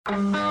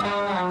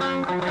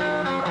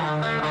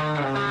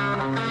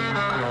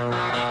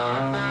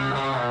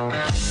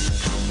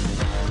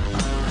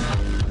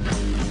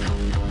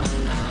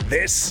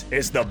This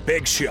is The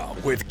Big Show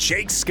with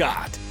Jake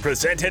Scott,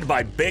 presented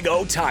by Big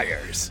O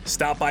Tires.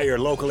 Stop by your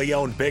locally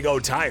owned Big O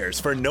Tires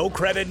for no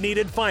credit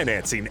needed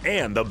financing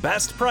and the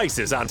best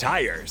prices on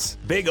tires.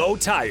 Big O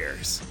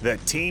Tires, the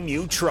team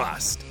you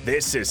trust.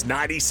 This is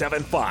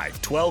 97.5,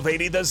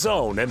 1280 The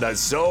Zone and The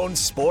Zone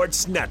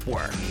Sports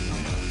Network.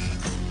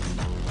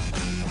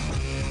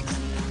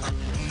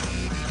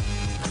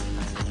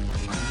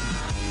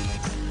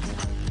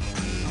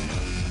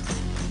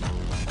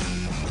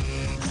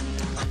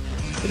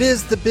 It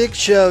is The Big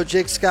Show.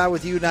 Jake Scott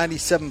with you,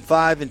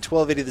 97.5 and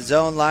 1280 The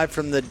Zone, live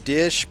from the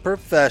Dish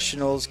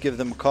Professionals. Give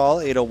them a call,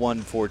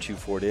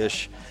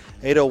 801-424-DISH,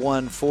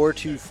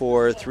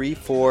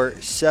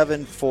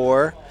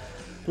 801-424-3474.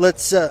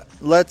 Let's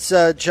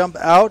jump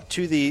out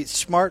to the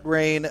Smart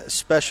Rain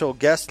special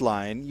guest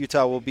line.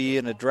 Utah will be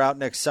in a drought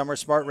next summer.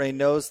 Smart Rain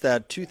knows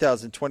that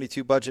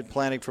 2022 budget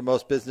planning for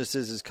most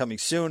businesses is coming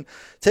soon.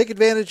 Take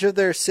advantage of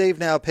their Save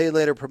Now, Pay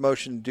Later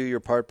promotion and do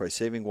your part by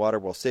saving water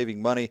while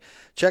saving money.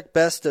 Check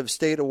Best of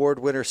State Award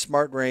winner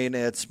Smart Rain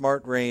at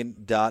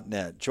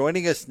smartrain.net.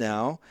 Joining us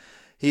now,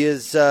 he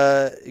is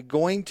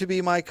going to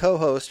be my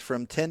co-host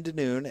from 10 to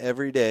noon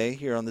every day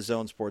here on the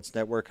Zone Sports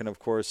Network, and, of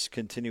course,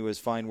 continue his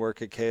fine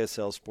work at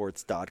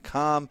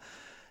KSLSports.com.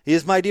 He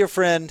is my dear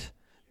friend,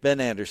 Ben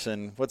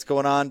Anderson. What's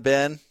going on,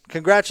 Ben?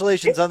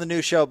 Congratulations on the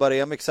new show, buddy.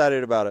 I'm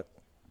excited about it.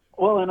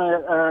 Well, and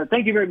I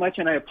thank you very much,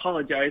 and I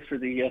apologize for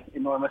the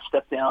enormous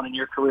step down in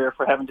your career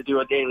for having to do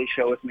a daily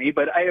show with me,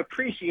 but I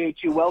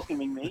appreciate you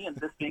welcoming me, and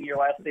this being your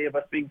last day of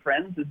us being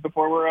friends is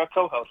before we're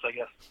co-hosts, I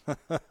guess.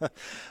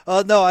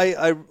 No,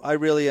 I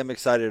really am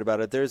excited about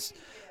it. There's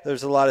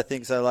a lot of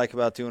things I like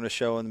about doing a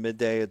show in the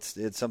midday.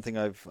 It's something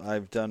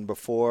I've done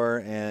before,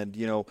 and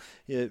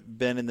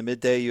Ben, in the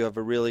midday, you have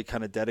a really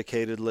kind of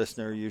dedicated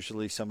listener,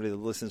 usually somebody that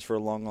listens for a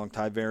long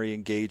time, very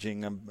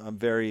engaging. I'm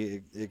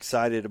very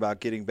excited about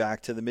getting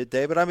back to the midday,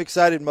 but I'm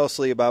excited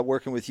mostly about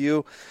working with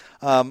you.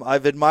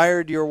 I've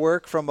admired your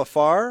work from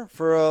afar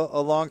for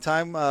a long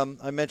time.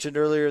 I mentioned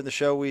earlier in the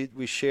show we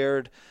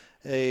share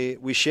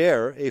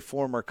a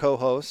former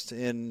co-host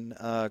in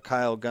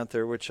Kyle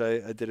Gunther, which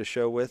I did a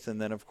show with, and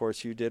then, of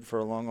course, you did for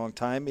a long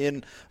time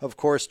in, of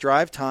course,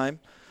 Drive Time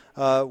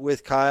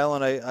with Kyle,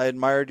 and I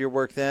admired your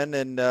work then,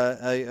 and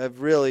I've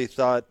really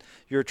thought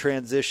your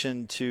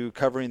transition to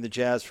covering the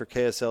Jazz for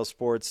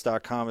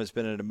KSLSports.com has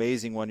been an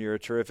amazing one. You're a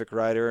terrific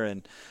writer,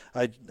 and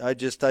I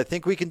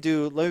think we can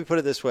do, let me put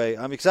it this way,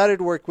 I'm excited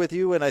to work with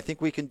you, and I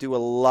think we can do a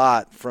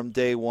lot from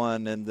day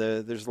one, and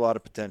there's a lot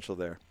of potential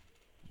there.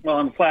 Well,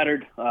 I'm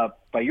flattered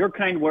by your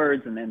kind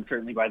words, and then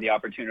certainly by the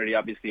opportunity.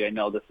 Obviously, I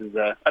know this is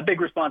a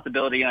big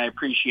responsibility, and I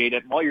appreciate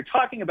it. While you're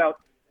talking about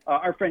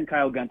our friend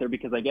Kyle Gunther,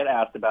 because I get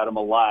asked about him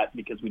a lot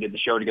because we did the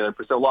show together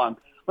for so long,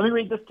 let me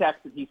read this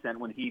text that he sent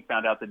when he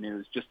found out the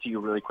news, just to you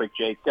really quick,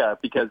 Jake,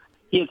 because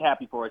he is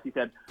happy for us. He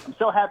said, "I'm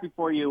so happy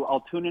for you. I'll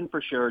tune in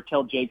for sure.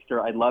 Tell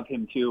Jakester I love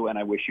him too, and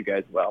I wish you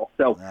guys well."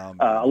 So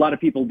a lot of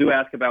people do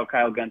ask about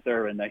Kyle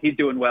Gunther, and he's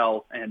doing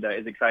well and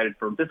is excited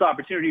for this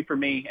opportunity for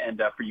me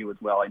and for you as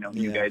well. I know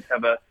you guys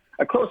have a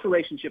close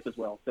relationship as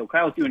well. So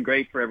Kyle's doing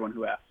great for everyone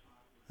who asks.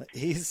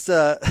 He's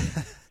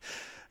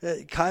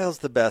Kyle's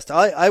the best.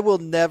 I will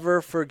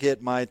never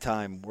forget my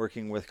time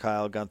working with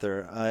Kyle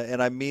Gunther,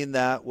 and I mean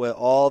that with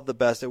all the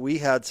best. We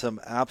had some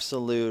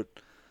absolute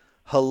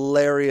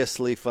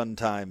hilariously fun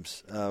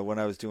times when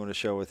I was doing a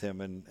show with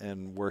him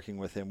and working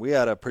with him. We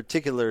had a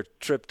particular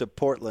trip to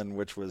Portland,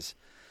 which was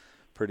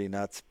pretty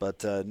nuts.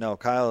 But no,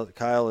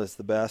 Kyle is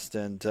the best,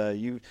 and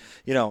you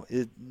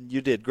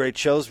did great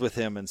shows with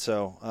him, and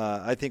so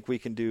I think we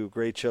can do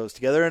great shows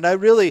together. And I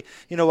really,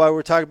 while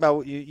we're talking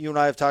about, you and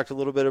I have talked a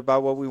little bit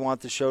about what we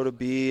want the show to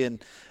be,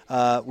 and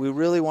we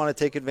really want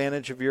to take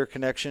advantage of your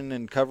connection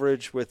and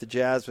coverage with the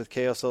Jazz with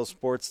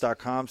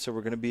KSLSports.com. So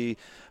we're going to be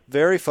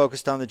very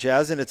focused on the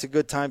Jazz, and it's a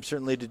good time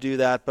certainly to do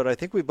that. But I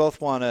think we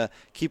both want to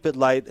keep it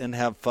light and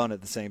have fun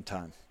at the same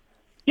time.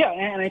 Yeah,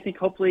 and I think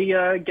hopefully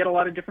get a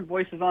lot of different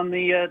voices on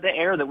the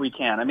air that we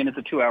can. I mean, it's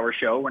a 2-hour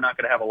show. We're not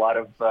going to have a lot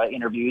of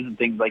interviews and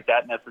things like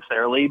that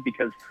necessarily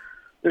because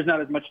there's not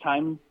as much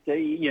time,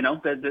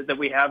 that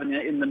we have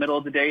in the middle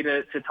of the day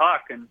to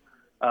talk. And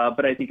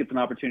but I think it's an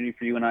opportunity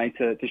for you and I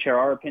to share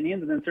our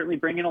opinions and then certainly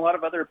bring in a lot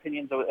of other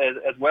opinions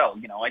as well.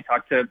 I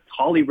talked to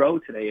Holly Rowe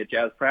today at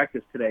Jazz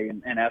practice today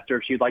and asked her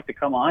if she'd like to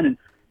come on, and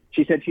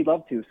she said she'd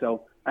love to.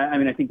 So, I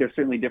mean, I think there's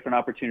certainly different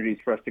opportunities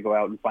for us to go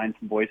out and find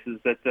some voices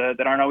that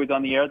aren't always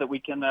on the air that we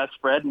can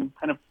spread and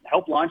kind of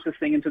help launch this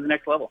thing into the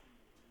next level.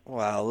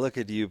 Wow, look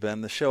at you,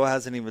 Ben. The show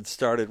hasn't even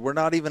started. We're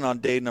not even on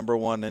day number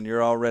 1, and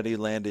you're already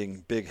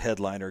landing big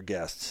headliner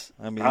guests.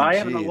 I mean, I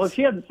haven't. Well,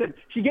 she hasn't said.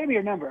 She gave me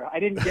her number. I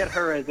didn't get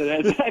her as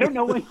I don't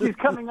know when she's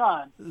coming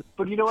on.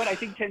 But you know what? I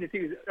think 10 to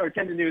 2 or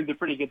 10 to noon is a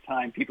pretty good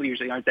time. People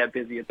usually aren't that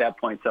busy at that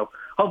point, so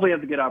hopefully,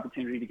 have a good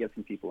opportunity to get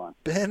some people on.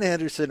 Ben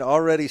Anderson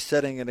already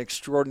setting an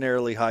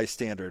extraordinarily high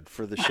standard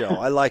for the show.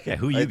 I like it.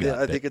 Who you got?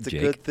 I think it's Jake?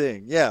 a good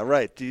thing. Yeah,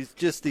 right.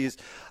 These.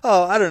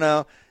 Oh, I don't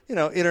know.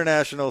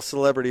 International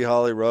celebrity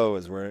Holly Rowe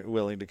is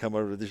willing to come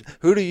over to the show.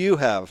 Who do you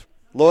have?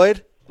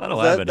 Lloyd? I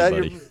don't have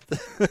anybody.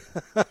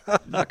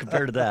 Not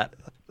compared to that.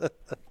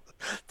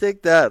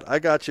 Take that. I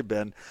got you,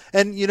 Ben.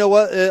 And you know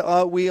what?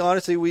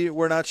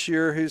 We're not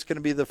sure who's going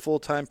to be the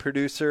full-time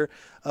producer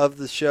of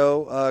the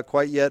show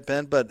quite yet,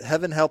 Ben. But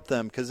heaven help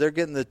them, because they're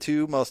getting the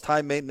two most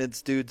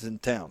high-maintenance dudes in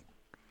town.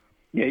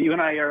 Yeah, you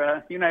and I are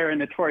a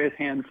notorious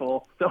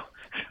handful. So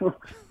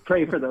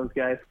pray for those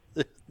guys.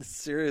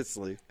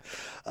 Seriously.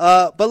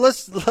 But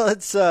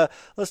let's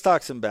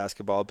talk some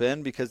basketball,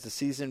 Ben, because the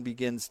season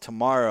begins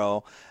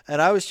tomorrow.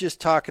 And I was just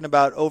talking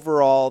about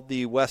overall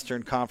the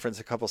Western Conference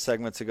a couple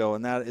segments ago,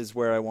 and that is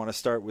where I want to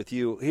start with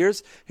you.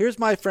 Here's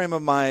my frame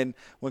of mind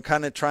when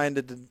kind of trying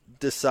to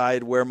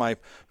decide where my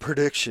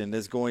prediction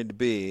is going to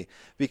be,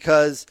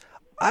 because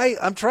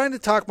I'm trying to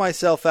talk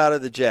myself out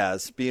of the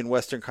Jazz being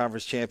Western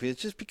Conference champions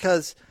just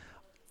because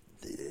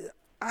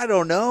I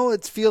don't know.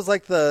 It feels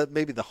like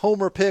maybe the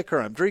homer pick,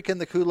 or I'm drinking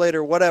the Kool-Aid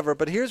or whatever.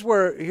 But here's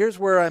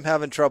where I'm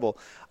having trouble.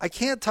 I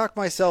can't talk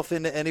myself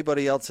into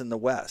anybody else in the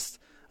West.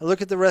 I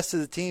look at the rest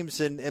of the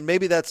teams, and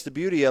maybe that's the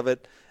beauty of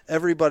it.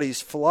 Everybody's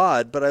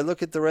flawed, but I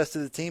look at the rest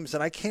of the teams,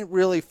 and I can't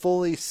really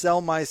fully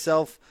sell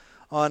myself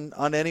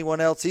on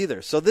anyone else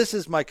either. So this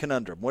is my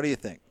conundrum. What do you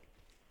think?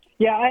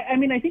 Yeah, I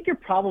mean, I think you're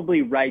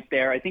probably right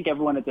there. I think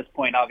everyone at this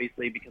point,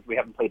 obviously, because we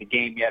haven't played a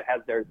game yet,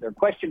 has their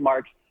question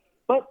marks.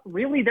 But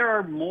really, there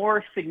are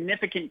more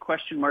significant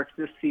question marks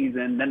this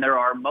season than there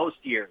are most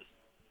years.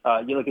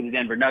 You look at the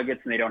Denver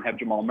Nuggets, and they don't have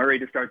Jamal Murray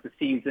to start the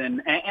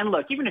season. And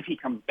look, even if he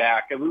comes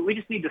back, we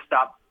just need to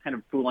stop kind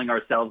of fooling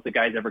ourselves the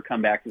guys ever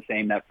come back the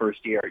same that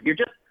first year.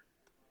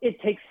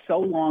 It takes so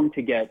long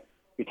to get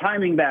your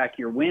timing back,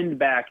 your wind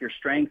back, your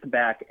strength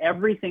back,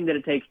 everything that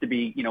it takes to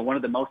be, one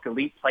of the most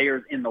elite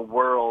players in the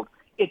world.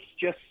 It's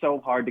just so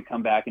hard to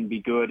come back and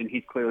be good, and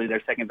he's clearly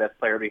their second best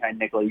player behind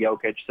Nikola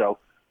Jokic. So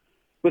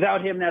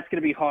without him, that's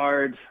going to be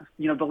hard.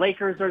 The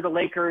Lakers are the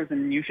Lakers,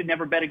 and you should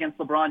never bet against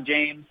LeBron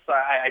James.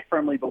 I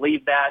firmly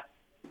believe that.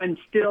 And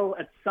still,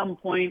 at some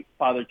point,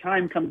 Father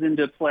Time comes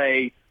into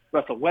play.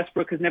 Russell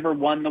Westbrook has never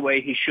won the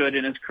way he should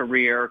in his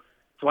career,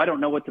 so I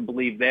don't know what to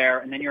believe there.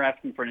 And then you're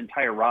asking for an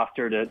entire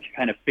roster to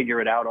kind of figure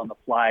it out on the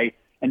fly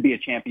and be a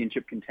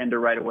championship contender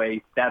right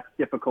away. That's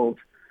difficult.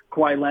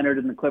 Kawhi Leonard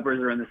and the Clippers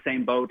are in the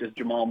same boat as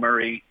Jamal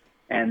Murray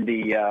and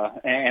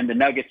the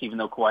Nuggets, even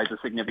though Kawhi's a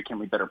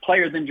significantly better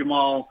player than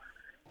Jamal.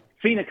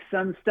 Phoenix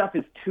Suns stuff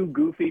is too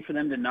goofy for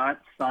them to not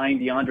sign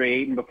DeAndre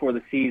Ayton before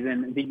the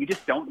season. You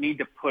just don't need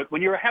to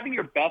when you're having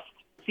your best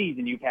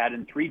season you've had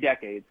in 3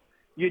 decades,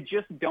 you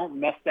just don't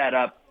mess that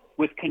up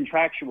with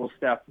contractual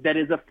stuff. That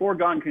is a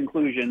foregone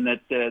conclusion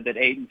that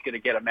Ayton's going to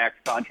get a max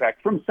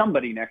contract from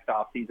somebody next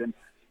offseason.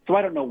 So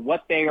I don't know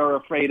what they are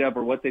afraid of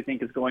or what they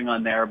think is going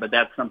on there, but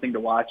that's something to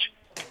watch.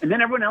 And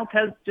then everyone else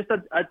has just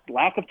a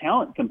lack of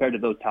talent compared to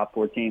those top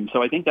 4 teams.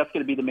 So I think that's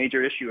going to be the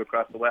major issue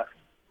across the West.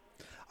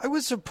 I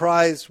was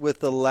surprised with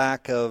the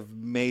lack of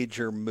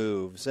major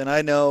moves. And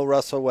I know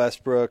Russell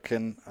Westbrook,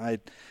 and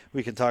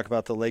we can talk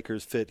about the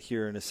Lakers fit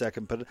here in a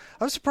second, but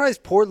I was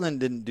surprised Portland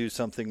didn't do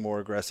something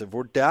more aggressive,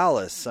 or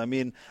Dallas. I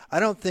mean,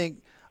 I don't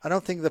think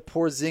the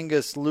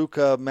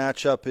Porzingis-Luka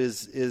matchup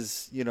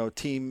is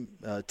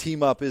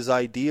team up is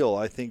ideal.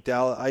 I think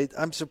Dallas.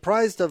 I'm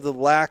surprised of the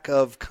lack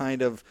of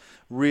kind of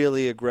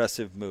really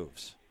aggressive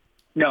moves.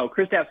 No,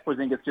 Kristaps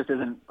Porzingis just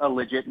isn't a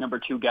legit number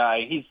 2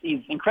 guy.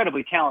 He's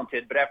incredibly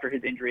talented, but after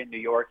his injury in New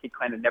York, he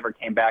kind of never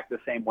came back the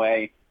same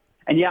way.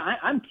 And yeah,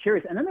 I'm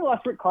curious. And then they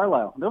lost Rick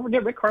Carlisle. Don't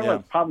forget, Rick Carlisle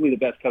is probably the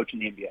best coach in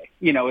the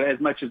NBA. As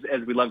much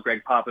as we love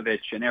Greg Popovich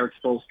and Eric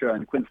Spoelstra,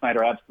 and Quin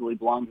Snyder absolutely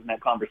belongs in that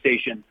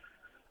conversation.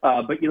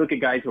 But you look at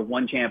guys who have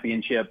won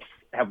championships,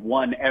 have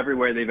won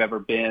everywhere they've ever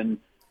been,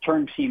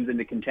 turned teams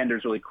into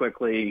contenders really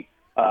quickly.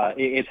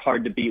 It's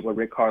hard to beat what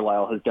Rick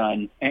Carlisle has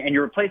done. And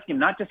you're replacing him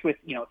not just with,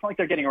 it's not like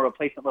they're getting a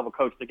replacement level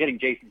coach. They're getting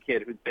Jason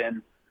Kidd, who's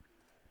been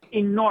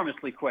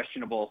enormously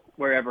questionable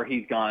wherever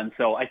he's gone.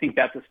 So I think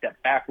that's a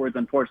step backwards,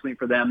 unfortunately,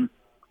 for them.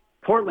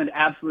 Portland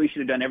absolutely should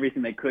have done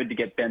everything they could to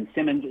get Ben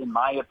Simmons, in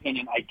my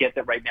opinion. I get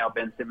that right now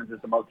Ben Simmons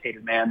is the most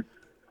hated man,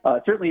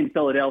 certainly in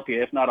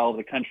Philadelphia, if not all of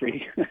the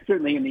country,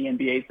 certainly in the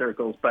NBA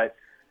circles. But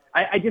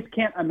I just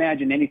can't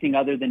imagine anything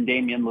other than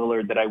Damian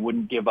Lillard that I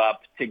wouldn't give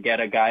up to get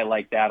a guy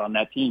like that on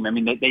that team. I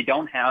mean, they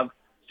don't have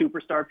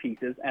superstar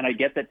pieces, and I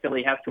get that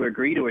Philly has to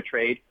agree to a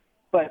trade.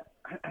 But,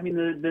 I mean,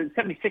 the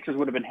 76ers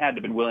would have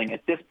been willing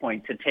at this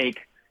point to take,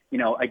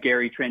 a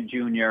Gary Trent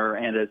Jr.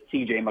 and a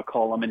C.J.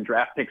 McCollum and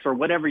draft picks or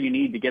whatever you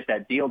need to get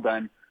that deal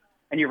done.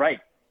 And you're right.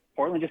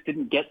 Portland just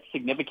didn't get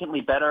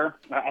significantly better.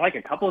 I like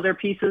a couple of their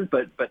pieces,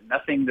 but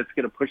nothing that's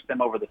going to push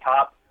them over the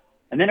top.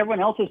 And then everyone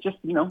else is just,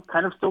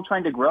 kind of still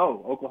trying to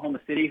grow. Oklahoma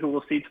City, who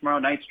we'll see tomorrow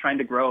night, is trying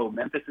to grow.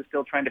 Memphis is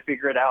still trying to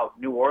figure it out.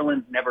 New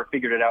Orleans never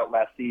figured it out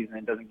last season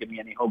and doesn't give me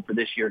any hope for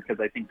this year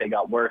because I think they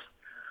got worse.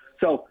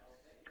 So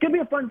it's going to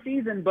be a fun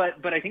season,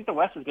 but I think the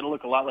West is going to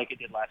look a lot like it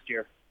did last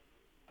year.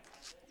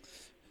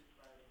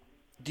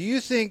 Do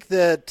you think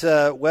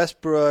that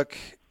Westbrook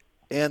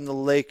and the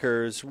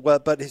Lakers,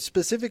 but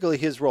specifically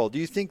his role, do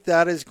you think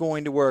that is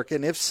going to work?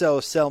 And if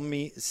so, sell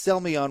me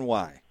on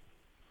why.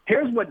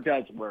 Here's what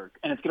does work,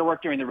 and it's going to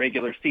work during the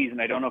regular season.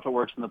 I don't know if it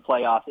works in the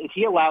playoffs. Is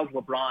he allows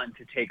LeBron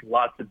to take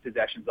lots of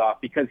possessions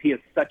off because he is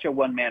such a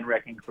one-man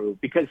wrecking crew,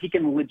 because he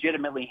can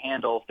legitimately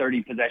handle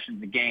 30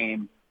 possessions a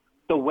game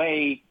the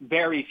way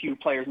very few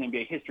players in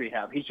NBA history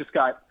have. He's just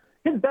got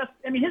his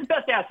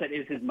best asset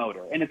is his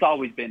motor, and it's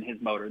always been his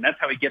motor, and that's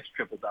how he gets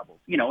triple-doubles.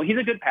 He's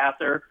a good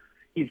passer.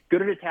 He's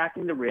good at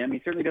attacking the rim.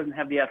 He certainly doesn't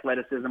have the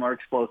athleticism or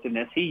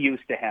explosiveness he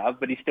used to have,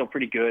 but he's still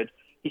pretty good.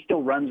 He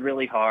still runs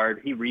really hard.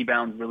 He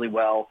rebounds really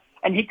well.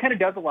 And he kind of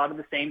does a lot of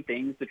the same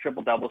things, the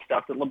triple-double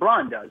stuff that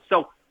LeBron does.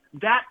 So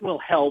that will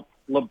help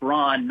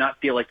LeBron not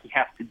feel like he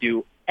has to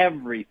do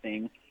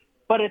everything.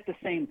 But at the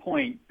same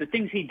point, the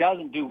things he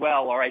doesn't do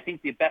well are, I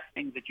think, the best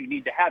things that you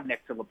need to have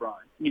next to LeBron.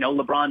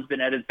 LeBron's been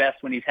at his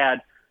best when he's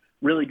had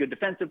really good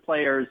defensive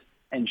players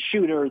and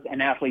shooters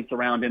and athletes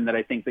around him that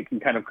I think that can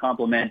kind of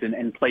complement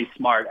and play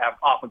smart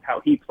off of how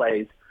he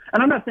plays.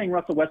 And I'm not saying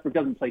Russell Westbrook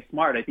doesn't play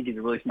smart. I think he's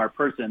a really smart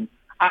person.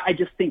 I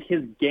just think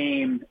his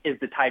game is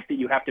the type that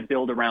you have to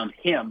build around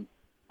him.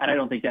 And I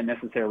don't think that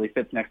necessarily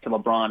fits next to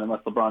LeBron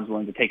unless LeBron's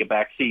willing to take a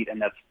back seat. And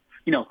that's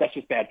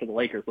just bad for the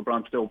Lakers.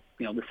 LeBron's still,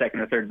 the second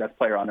or third best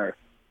player on earth.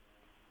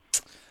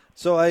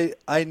 So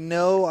I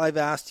know I've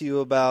asked you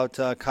about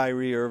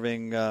Kyrie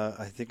Irving.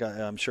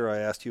 I'm sure I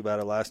asked you about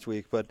it last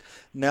week. But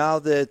now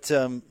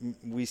that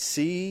we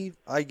see,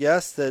 I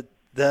guess, that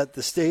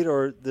the state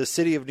or the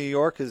city of New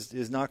York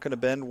is not going to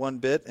bend one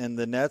bit, and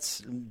the Nets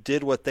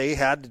did what they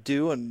had to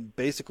do and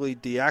basically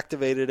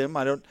deactivated him.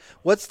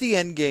 What's the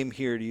end game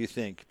here, do you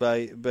think,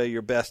 by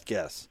your best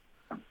guess?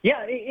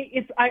 Yeah,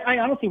 I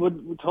honestly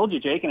would told you,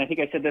 Jake, and I think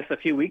I said this a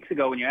few weeks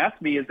ago when you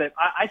asked me, is that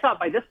I thought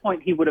by this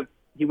point he would have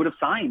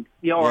signed,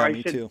 or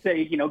I should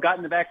say,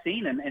 gotten the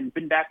vaccine and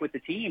been back with the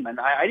team. And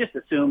I just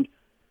assumed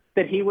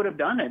that he would have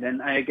done it.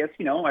 And I guess,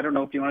 I don't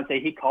know if you want to say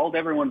he called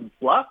everyone's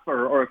bluff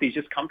or if he's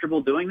just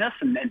comfortable doing this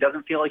and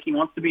doesn't feel like he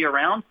wants to be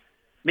around.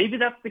 Maybe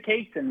that's the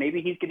case, and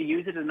maybe he's going to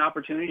use it as an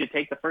opportunity to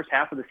take the first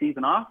half of the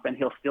season off, and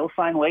he'll still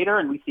sign later.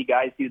 And we see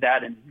guys do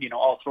that in,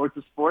 all sorts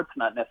of sports,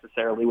 not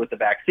necessarily with the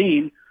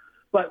vaccine,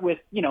 but with,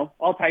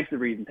 all types of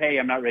reasons. Hey,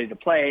 I'm not ready to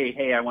play.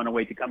 Hey, I want to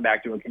wait to come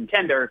back to a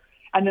contender.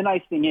 And the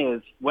nice thing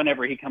is,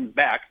 whenever he comes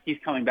back, he's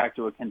coming back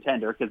to a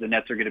contender because the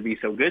Nets are going to be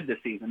so good this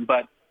season.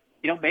 But,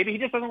 maybe he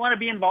just doesn't want to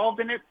be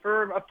involved in it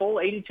for a full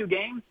 82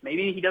 games.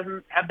 Maybe he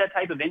doesn't have that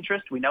type of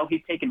interest. We know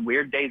he's taken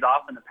weird days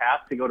off in the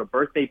past to go to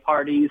birthday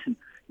parties and,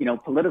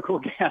 political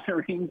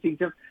gatherings.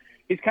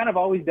 He's kind of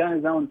always done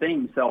his own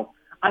thing. So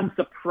I'm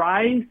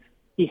surprised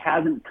he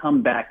hasn't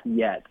come back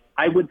yet.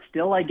 I would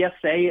still, I guess,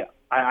 say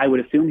I would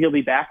assume he'll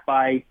be back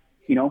by,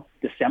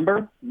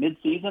 December,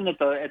 mid-season at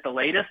the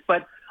latest.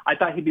 But I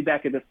thought he'd be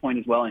back at this point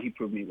as well, and he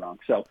proved me wrong.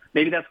 So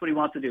maybe that's what he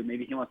wants to do.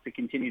 Maybe he wants to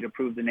continue to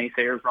prove the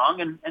naysayers wrong,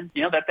 and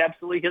that's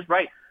absolutely his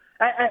right.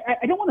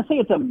 I don't want to say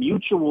it's a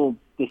mutual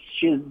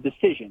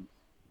decision,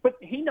 but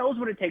he knows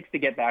what it takes to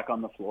get back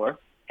on the floor,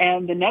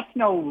 and the Nets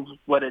know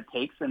what it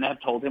takes, and have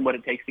told him what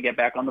it takes to get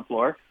back on the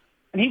floor,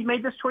 and he's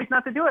made this choice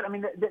not to do it. I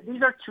mean,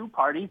 these are two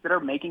parties that are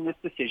making this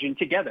decision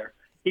together.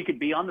 He could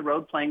be on the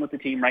road playing with the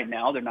team right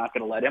now. They're not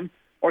going to let him,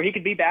 or he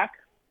could be back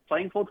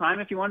playing full-time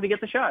if he wanted to get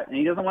the shot, and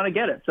he doesn't want to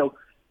get it. So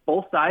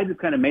both sides have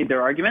kind of made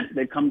their argument.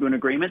 They've come to an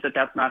agreement that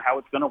that's not how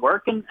it's going to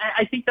work. And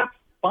I think that's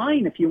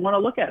fine if you want to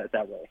look at it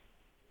that way.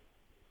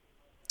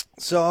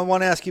 So I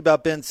want to ask you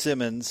about Ben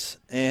Simmons.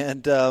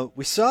 And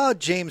we saw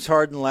James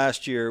Harden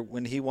last year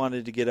when he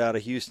wanted to get out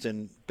of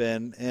Houston,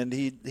 Ben, and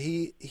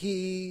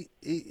he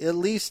at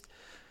least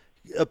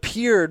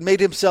made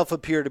himself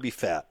appear to be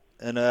fat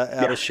and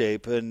out of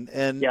shape and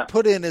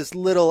put in as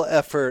little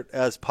effort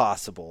as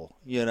possible,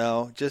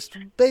 just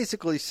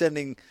basically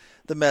sending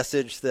the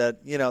message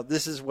that,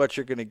 this is what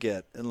you're going to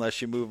get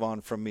unless you move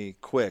on from me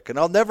quick. And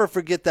I'll never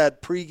forget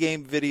that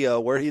pregame video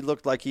where he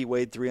looked like he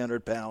weighed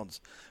 300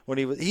 pounds when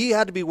he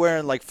had to be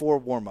wearing like 4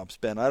 warm-ups,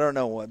 Ben. I don't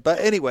know what. But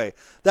anyway,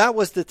 that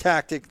was the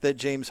tactic that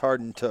James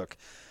Harden took.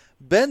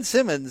 Ben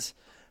Simmons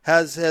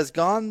has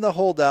gone the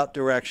holdout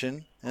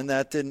direction, and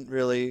that didn't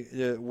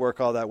really work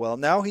all that well.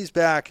 Now he's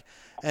back,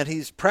 and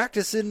he's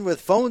practicing with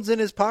phones in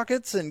his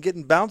pockets and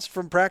getting bounced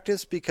from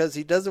practice because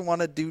he doesn't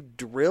want to do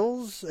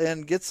drills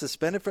and get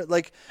suspended for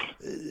it.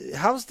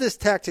 How's this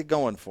tactic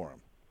going for him?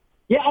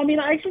 Yeah, I mean,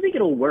 I actually think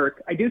it'll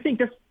work. I do think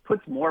this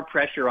puts more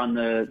pressure on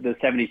the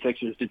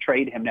 76ers to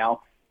trade him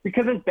now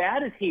because as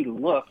bad as he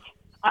looked,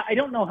 I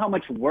don't know how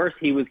much worse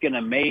he was going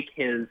to make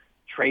his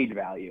trade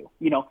value.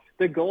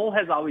 The goal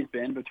has always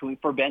been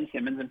for Ben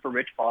Simmons and for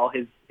Rich Paul,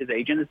 his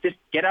agent, is just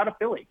get out of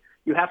Philly.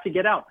 You have to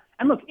get out.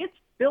 And look, it's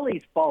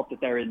Philly's fault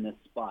that they're in this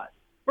spot.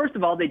 First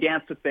of all, they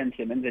danced with Ben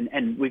Simmons,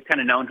 and we've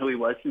kind of known who he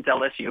was since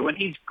LSU, and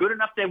he's good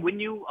enough to win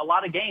you a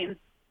lot of games.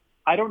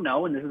 I don't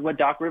know, and this is what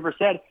Doc Rivers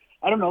said,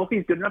 I don't know if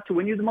he's good enough to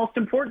win you the most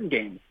important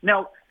games.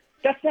 Now,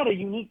 that's not a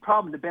unique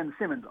problem to Ben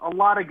Simmons. A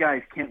lot of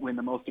guys can't win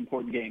the most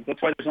important games.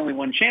 That's why there's only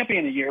one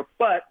champion a year,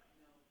 but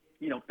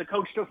the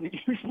coach doesn't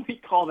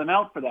usually call them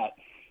out for that.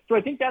 So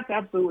I think that's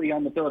absolutely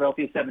on the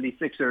Philadelphia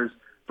 76ers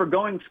for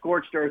going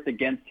scorched earth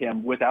against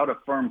him without a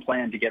firm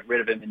plan to get rid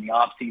of him in the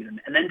offseason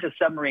and then to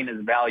submarine his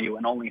value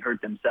and only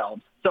hurt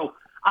themselves. So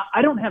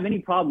I don't have any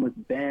problem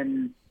with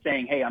Ben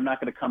saying, hey, I'm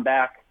not going to come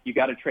back. You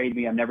got to trade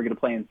me. I'm never going to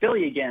play in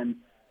Philly again.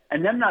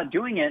 And them not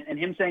doing it and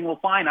him saying, well,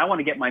 fine, I want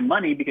to get my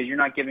money because you're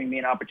not giving me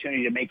an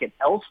opportunity to make it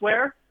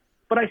elsewhere,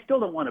 but I still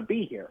don't want to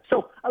be here.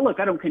 So, look,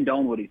 I don't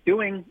condone what he's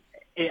doing.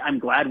 I'm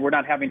glad we're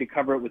not having to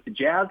cover it with the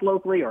Jazz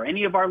locally or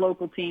any of our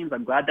local teams.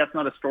 I'm glad that's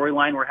not a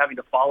storyline we're having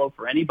to follow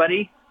for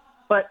anybody.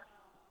 But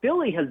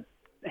Philly has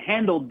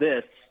handled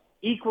this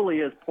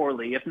equally as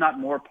poorly, if not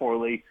more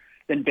poorly,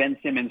 than Ben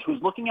Simmons,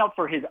 who's looking out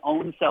for his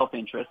own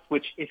self-interest,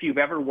 which if you've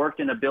ever worked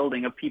in a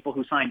building of people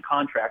who sign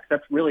contracts,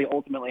 that's really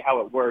ultimately how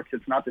it works.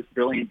 It's not this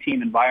brilliant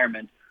team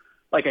environment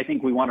like I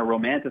think we want to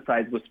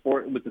romanticize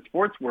with the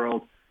sports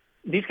world.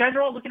 These guys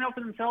are all looking out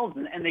for themselves,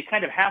 and they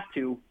kind of have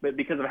to, but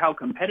because of how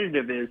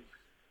competitive it is.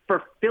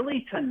 For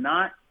Philly to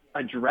not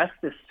address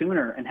this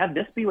sooner and have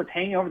this be what's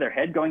hanging over their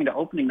head going into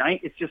opening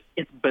night,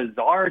 it's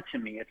bizarre to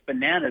me. It's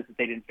bananas that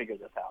they didn't figure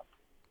this out.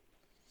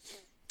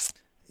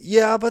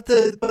 Yeah, but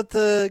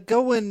the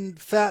going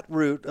fat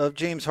route of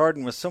James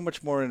Harden was so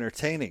much more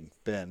entertaining,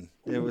 Ben.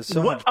 It was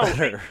so much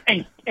better.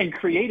 And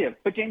creative.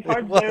 But James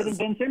Harden's better than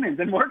Ben Simmons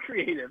and more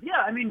creative.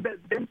 Yeah, I mean,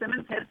 Ben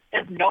Simmons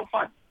has no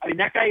fun. I mean,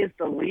 that guy is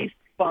the least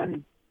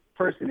fun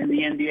person in the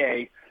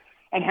NBA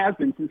and has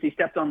been since he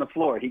stepped on the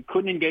floor. He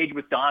couldn't engage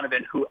with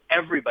Donovan, who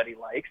everybody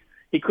likes.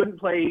 He couldn't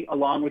play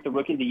along with the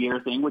Rookie of the Year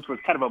thing, which was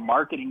kind of a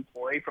marketing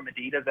ploy from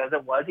Adidas as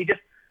it was.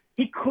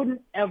 He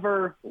couldn't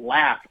ever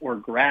laugh or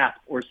grasp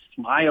or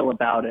smile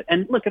about it.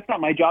 And look, it's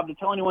not my job to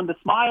tell anyone to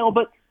smile,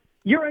 but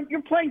you're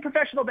playing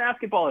professional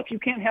basketball. If you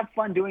can't have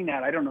fun doing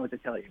that, I don't know what to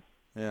tell you.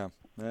 Yeah,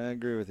 I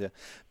agree with you.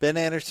 Ben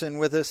Anderson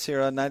with us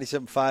here on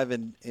 97.5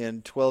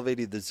 and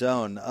 1280 The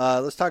Zone.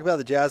 Let's talk about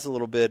the Jazz a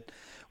little bit.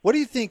 What do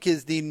you think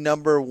is the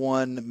number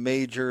one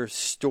major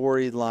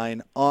storyline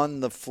on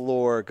the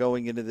floor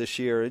going into this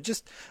year?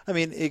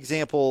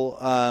 Example,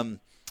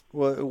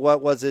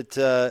 what was it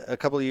a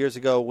couple of years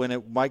ago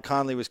when Mike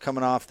Conley was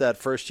coming off that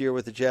first year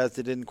with the Jazz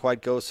that didn't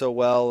quite go so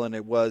well, and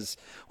it was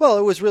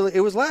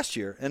last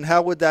year. And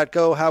how would that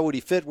go? How would he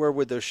fit? Where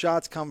would those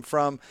shots come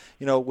from?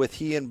 With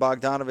he and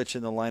Bogdanovich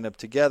in the lineup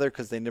together,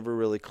 because they never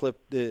really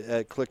clicked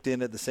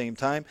in at the same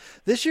time.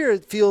 This year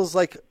it feels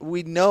like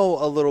we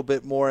know a little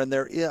bit more, and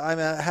I'm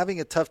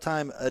having a tough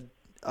time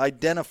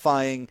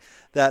identifying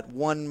that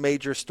one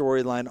major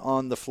storyline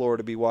on the floor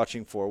to be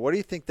watching for. What do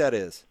you think that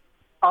is?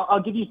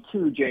 I'll give you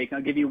two, Jake.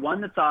 I'll give you one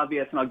that's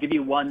obvious, and I'll give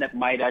you one that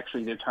might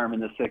actually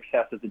determine the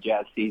success of the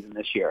Jazz season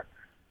this year.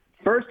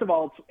 First of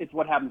all, it's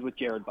what happens with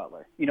Jared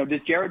Butler. Does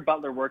Jared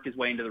Butler work his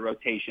way into the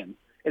rotation?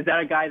 Is that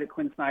a guy that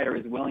Quin Snyder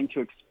is willing to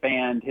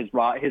expand his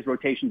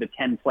rotation to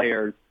 10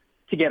 players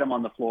to get him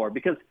on the floor?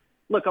 Because,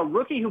 look, a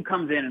rookie who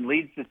comes in and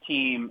leads the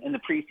team in the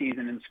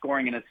preseason in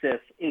scoring and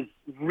assists is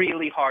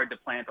really hard to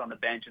plant on the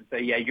bench and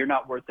say, yeah, you're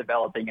not worth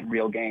developing in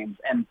real games.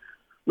 And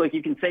look,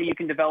 you can say you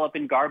can develop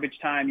in garbage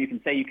time. You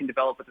can say you can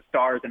develop with the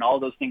stars, and all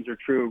those things are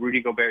true.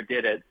 Rudy Gobert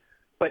did it.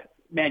 But,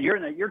 man,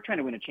 you're trying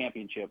to win a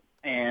championship,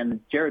 and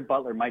Jared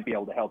Butler might be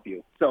able to help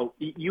you. So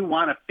you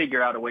want to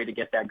figure out a way to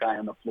get that guy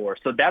on the floor.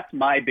 So that's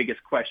my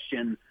biggest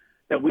question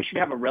that we should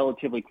have a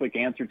relatively quick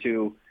answer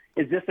to.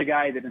 Is this a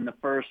guy that in the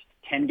first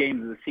 10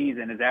 games of the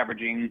season is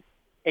averaging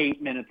 8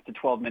 minutes to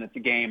 12 minutes a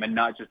game, and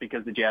not just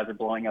because the Jazz are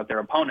blowing out their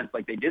opponents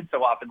like they did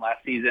so often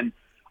last season?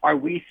 Are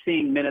we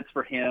seeing minutes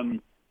for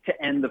him to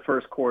end the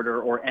first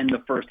quarter or end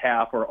the first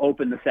half or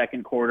open the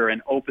second quarter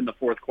and open the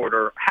fourth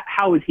quarter?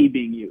 How is he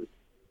being used?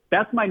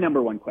 That's my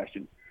number one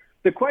question.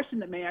 The question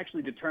that may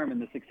actually determine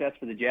the success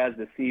for the Jazz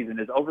this season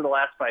is over the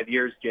last 5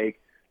 years,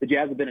 Jake, the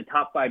Jazz have been a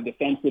top 5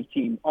 defensive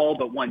team all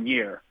but 1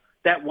 year.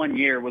 That 1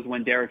 year was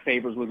when Derek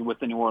Favors was with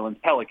the New Orleans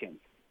Pelicans.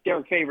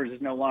 Derek Favors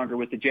is no longer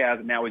with the Jazz,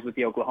 and now he's with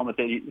the Oklahoma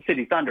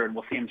City Thunder, and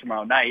we'll see him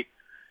tomorrow night.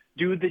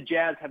 Do the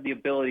Jazz have the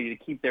ability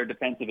to keep their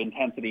defensive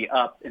intensity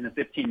up in the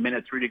 15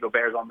 minutes Rudy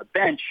Gobert's on the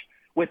bench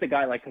with a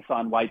guy like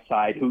Hassan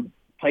Whiteside, who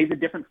plays a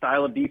different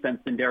style of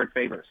defense than Derek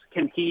Favors?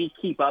 Can he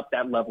keep up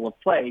that level of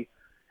play?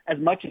 As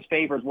much as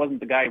Favors wasn't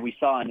the guy we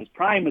saw in his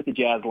prime with the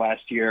Jazz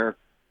last year,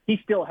 he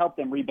still helped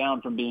them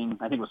rebound from being,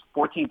 I think it was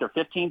 14th or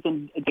 15th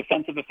in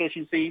defensive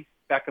efficiency,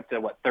 back up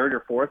to,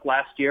 3rd or 4th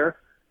last year.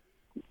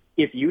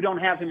 If you don't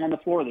have him on the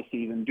floor this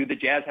season, do the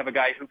Jazz have a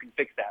guy who can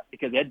fix that?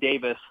 Because Ed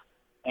Davis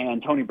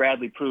and Tony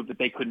Bradley proved that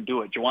they couldn't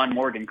do it. Juwan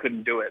Morgan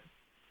couldn't do it.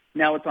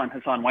 Now it's on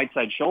Hassan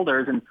Whiteside's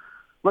shoulders. And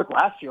look,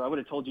 last year I would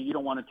have told you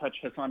don't want to touch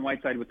Hassan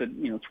Whiteside with a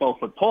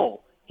 12-foot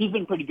pole. He's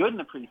been pretty good in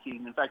the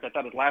preseason. In fact, I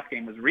thought his last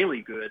game was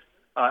really good.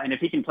 And if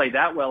he can play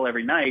that well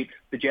every night,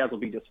 the Jazz will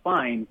be just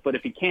fine. But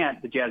if he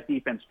can't, the Jazz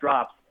defense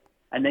drops.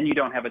 And then you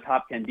don't have a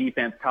top 10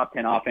 defense, top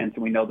 10 offense,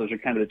 and we know those are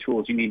kind of the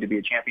tools you need to be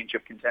a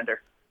championship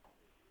contender.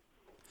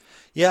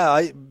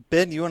 Yeah,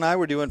 Ben, you and I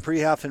were doing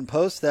pre-half and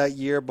post that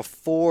year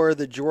before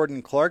the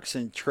Jordan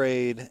Clarkson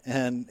trade,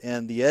 and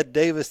the Ed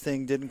Davis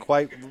thing didn't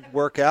quite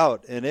work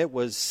out, and it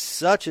was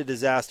such a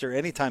disaster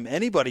anytime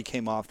anybody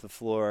came off the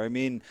floor. I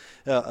mean,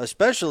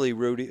 especially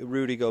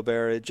Rudy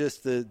Gobert. It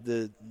just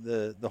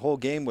the whole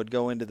game would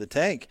go into the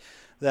tank.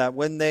 that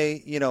when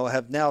they,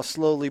 have now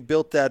slowly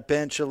built that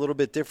bench a little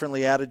bit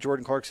differently, added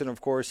Jordan Clarkson,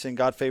 of course, and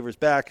got Favors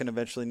back, and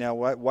eventually now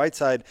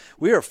Whiteside,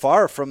 we are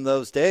far from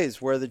those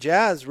days where the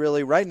Jazz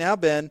really right now,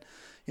 Ben,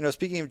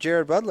 speaking of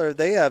Jared Butler,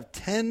 they have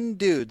 10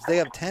 dudes. They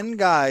have 10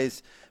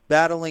 guys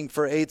battling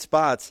for 8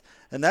 spots,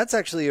 and that's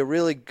actually a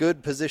really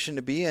good position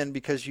to be in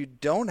because you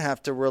don't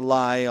have to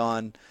rely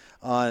on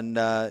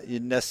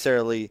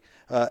necessarily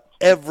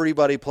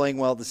everybody playing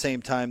well at the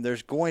same time.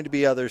 There's going to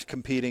be others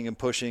competing and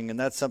pushing, and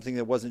that's something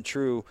that wasn't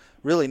true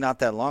really not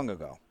that long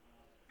ago.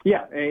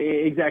 Yeah,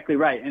 exactly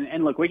right.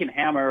 And look, we can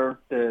hammer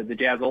the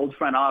Jazz old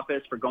front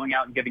office for going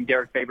out and giving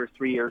Derek Favors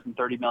 3 years and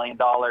 $30 million.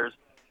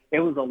 It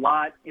was a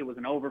lot. It was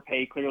an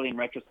overpay. Clearly, in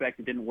retrospect,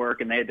 it didn't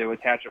work, and they had to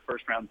attach a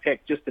first-round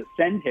pick just to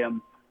send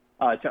him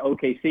to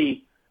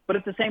OKC. But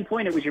at the same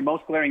point, it was your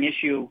most glaring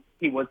issue.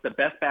 He was the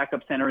best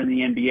backup center in the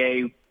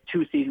NBA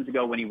 2 seasons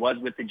ago when he was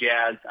with the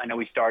Jazz. I know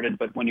he started,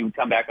 but when he would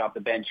come back off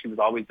the bench, he was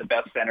always the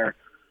best center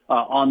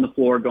on the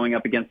floor going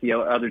up against the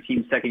other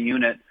team's second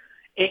unit.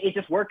 It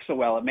just worked so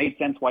well. It made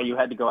sense why you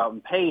had to go out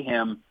and pay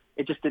him.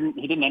 He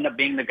didn't end up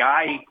being the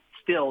guy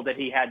still that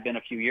he had been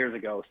a few years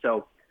ago.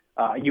 So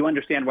you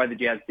understand why the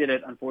Jazz did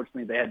it.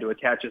 Unfortunately, they had to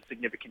attach a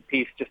significant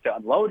piece just to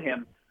unload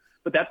him.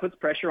 But that puts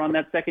pressure on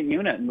that second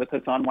unit, and with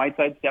Hassan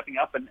Whiteside stepping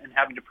up and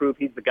having to prove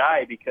he's the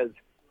guy, because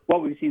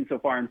what we've seen so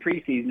far in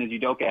preseason is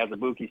Udoka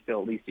Azubuike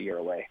still at least a year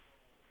away.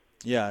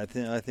 Yeah, I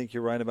think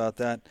you're right about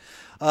that.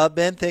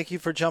 Ben, thank you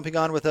for jumping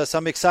on with us.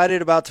 I'm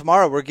excited about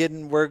tomorrow. We're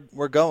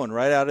going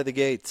right out of the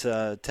gates.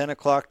 10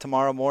 o'clock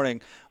tomorrow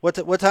morning. What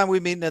time are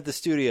we meeting at the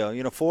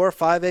studio? 4 or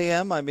 5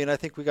 a.m.? I mean, I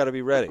think we got to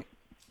be ready.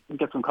 We'll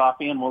get some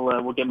coffee and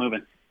we'll get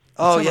moving.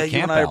 Oh yeah, you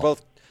and I are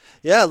both.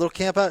 Yeah, a little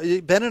camp out.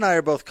 Ben and I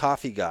are both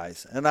coffee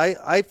guys, and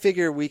I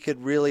figure we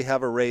could really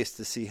have a race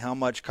to see how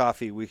much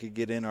coffee we could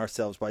get in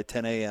ourselves by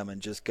 10 a.m.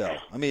 and just go.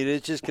 I mean,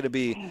 it's just going to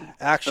be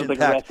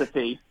action-packed.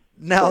 Recipe.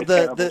 Now,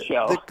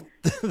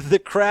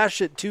 the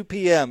crash at 2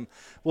 p.m.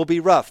 will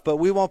be rough, but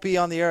we won't be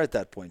on the air at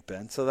that point,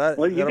 Ben. So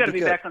you've got to be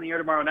back on the air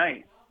tomorrow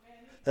night.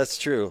 That's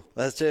true.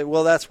 That's it.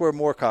 Well, that's where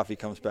more coffee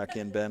comes back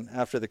in, Ben,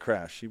 after the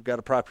crash. You've got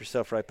to prop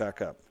yourself right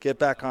back up. Get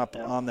back up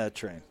on that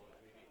train.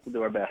 We'll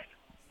do our best.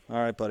 All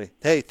right, buddy.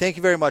 Hey, thank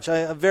you very much.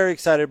 I'm very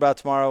excited about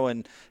tomorrow,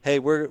 and hey,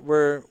 we're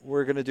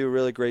going to do a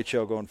really great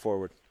show going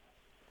forward.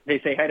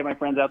 Hey, say hi to my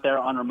friends out there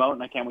on remote,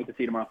 and I can't wait to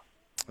see you tomorrow.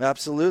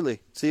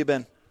 Absolutely. See you,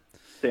 Ben.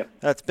 See ya.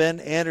 That's Ben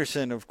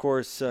Anderson, of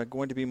course,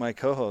 going to be my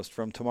co-host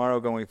from tomorrow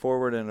going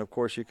forward, and of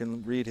course you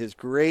can read his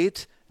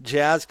great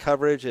Jazz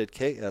coverage at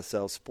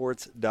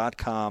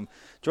KSLSports.com.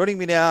 Joining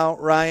me now,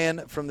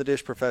 Ryan from the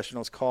Dish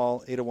Professionals.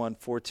 Call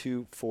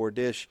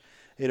 801-424-DISH.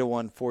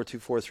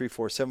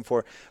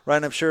 801-424-3474.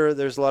 Ryan, I'm sure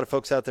there's a lot of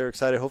folks out there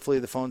excited. Hopefully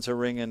the phones are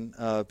ringing.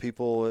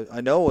 People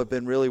I know have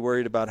been really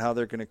worried about how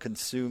they're going to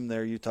consume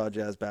their Utah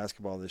Jazz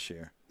basketball this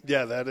year.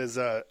 Yeah, that is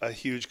a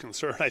huge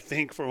concern, I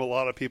think, from a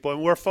lot of people.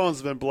 And where phones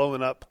have been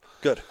blowing up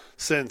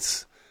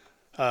since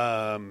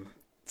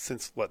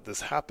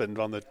this happened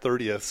on the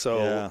 30th. So,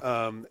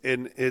 yeah.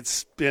 And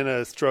it's been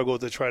a struggle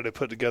to try to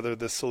put together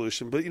this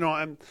solution. But,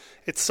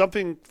 it's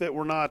something that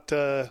we're not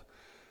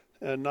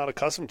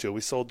accustomed to.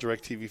 We sold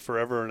DirecTV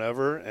forever and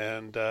ever,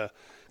 and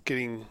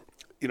getting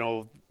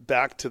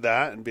back to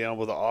that and being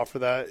able to offer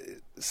that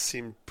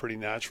seemed pretty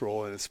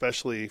natural, and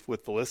especially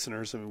with the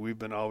listeners. I mean, we've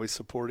been always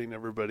supporting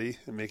everybody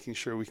and making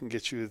sure we can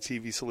get you a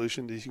TV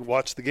solution that you can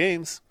watch the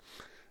games,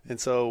 and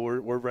so we're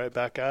right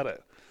back at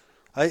it.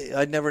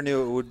 I never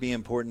knew it would be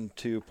important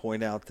to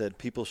point out that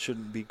people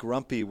shouldn't be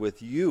grumpy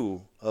with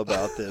you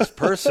about this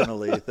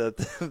personally,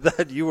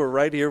 that you were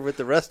right here with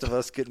the rest of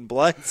us getting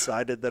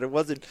blindsided, that it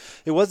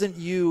wasn't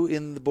you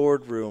in the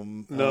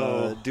boardroom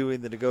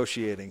doing the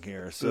negotiating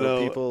here.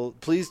 So people,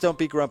 please don't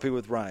be grumpy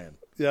with Ryan.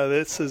 Yeah,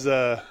 this has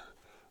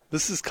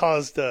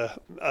caused a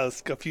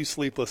few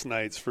sleepless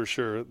nights for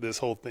sure, this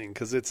whole thing,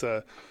 because it's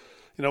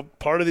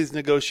part of these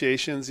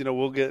negotiations,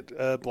 we'll get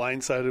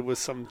blindsided with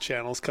some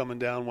channels coming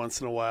down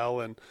once in a while.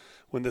 And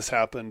when this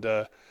happened,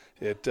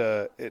 it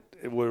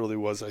really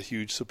was a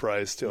huge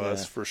surprise to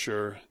us for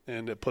sure.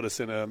 And it put us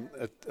in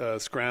a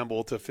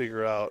scramble to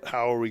figure out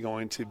how are we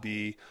going to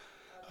be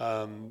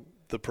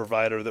the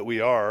provider that we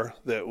are,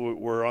 that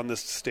we're on this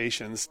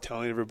stations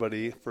telling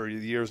everybody for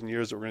years and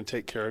years that we're going to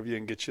take care of you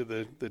and get you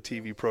the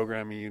TV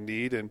programming you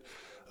need. And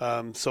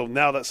so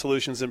now that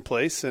solution's in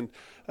place, and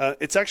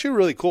it's actually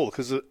really cool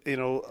because a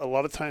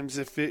lot of times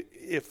if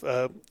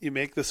you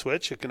make the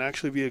switch, it can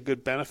actually be a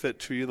good benefit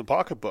to you in the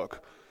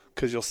pocketbook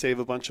because you'll save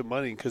a bunch of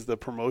money because the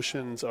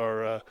promotions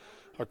are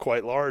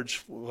quite large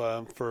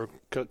for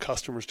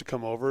customers to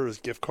come over. There's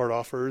gift card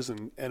offers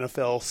and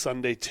NFL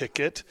Sunday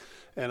Ticket,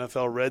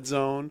 NFL Red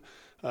Zone.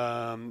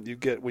 You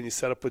get when you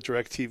set up with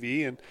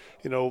DirecTV, and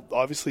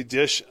obviously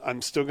Dish.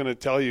 I'm still going to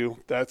tell you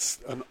that's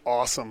an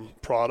awesome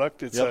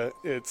product. It's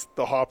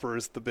the Hopper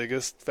is the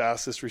biggest,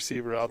 fastest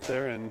receiver out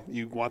there, and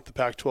you want the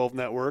Pac-12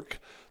 network.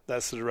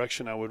 That's the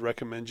direction I would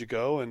recommend you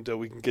go, and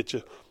we can get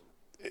you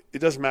it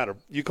doesn't matter.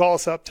 You call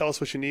us up, tell us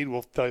what you need.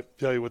 We'll tell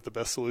you what the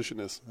best solution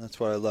is. That's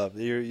what I love.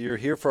 You're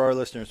here for our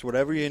listeners.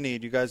 Whatever you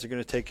need, you guys are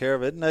going to take care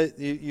of it. And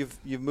you've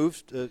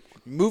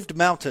moved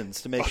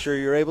mountains to make sure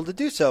you're able to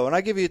do so. And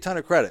I give you a ton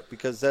of credit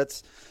because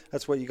that's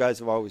what you guys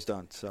have always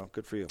done. So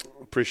good for you.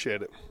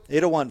 Appreciate it.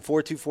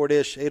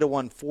 801-424-DISH,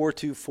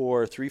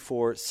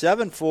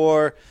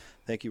 801-424-3474.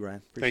 Thank you,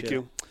 Ryan. Appreciate Thank you.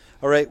 it.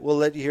 All right, we'll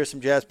let you hear some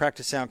Jazz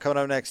practice sound coming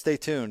up next. Stay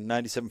tuned.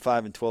 97.5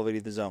 and 1280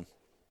 The Zone.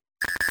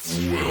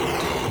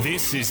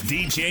 This is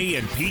DJ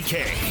and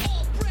PK.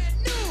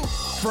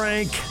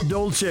 Frank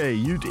Dolce,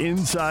 Ute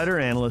insider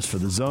analyst for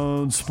the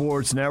Zone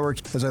Sports Network.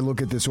 As I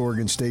look at this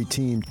Oregon State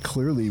team,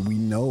 clearly we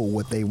know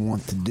what they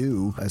want to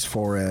do as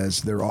far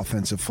as their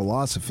offensive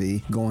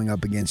philosophy going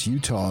up against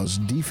Utah's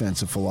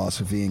defensive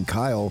philosophy. And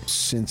Kyle,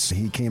 since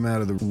he came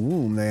out of the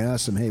womb, they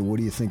asked him, hey, what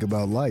do you think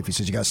about life? He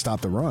says, you got to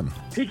stop the run.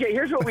 PK,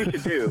 here's what we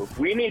should do.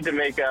 We need to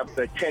make up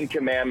the 10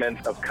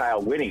 commandments of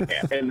Kyle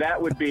Whittingham. And that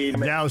would be...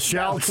 Thou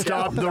shalt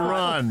stop the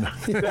run.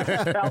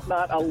 Thou shalt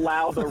not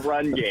allow the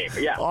run game.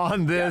 Yeah.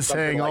 On this,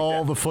 hang like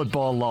all the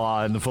football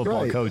law and the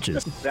football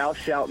coaches. Thou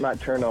shalt not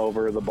turn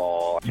over the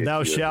ball.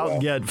 Thou shalt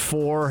get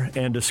 4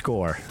 and a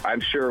score. I'm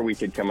sure we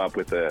could come up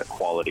with a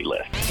quality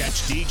list.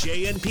 Catch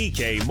DJ and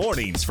PK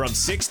mornings from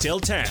 6 till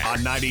 10 on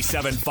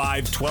 97.5,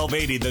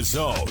 1280 The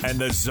Zone and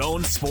the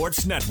Zone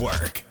Sports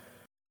Network.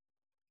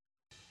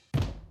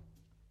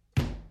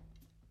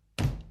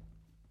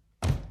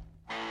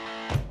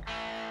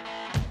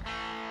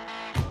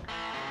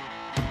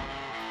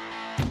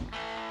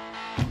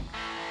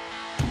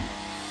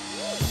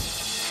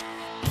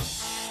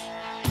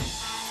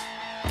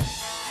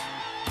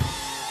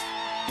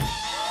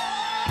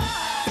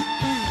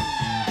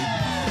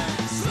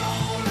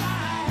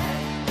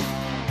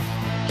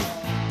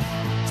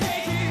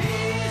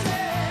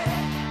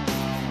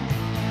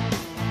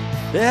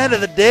 The end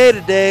of the day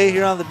today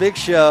here on the big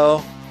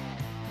show,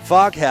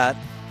 Foghat.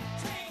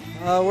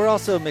 We're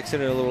also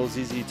mixing in a little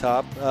ZZ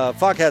Top.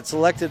 Foghat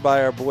selected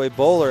by our boy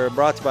Bowler and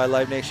brought to you by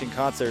Live Nation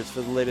Concerts for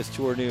the latest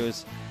tour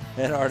news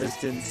and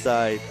artist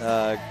insight.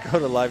 Go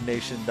to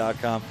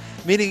livenation.com.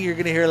 Meaning you're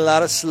going to hear a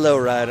lot of slow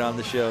ride on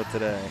the show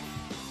today.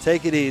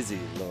 Take it easy,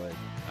 Lloyd.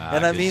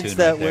 And that means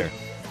that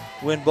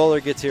when Bowler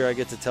gets here, I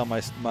get to tell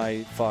my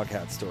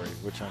Foghat story,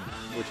 which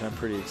I'm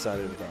pretty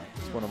excited about.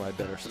 It's one of my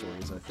better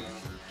stories, I think.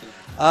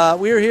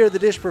 We are here at the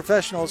Dish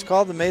Professionals.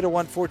 Call them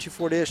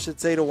 801-424-DISH.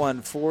 It's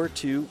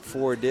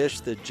 801-424-DISH.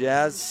 The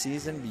Jazz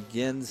season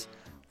begins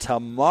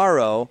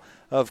tomorrow.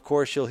 Of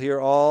course, you'll hear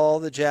all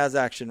the Jazz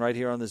action right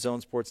here on the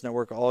Zone Sports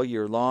Network all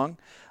year long.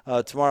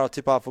 Tomorrow,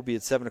 tip-off will be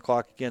at 7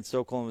 o'clock against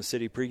Oklahoma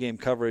City. Pre-game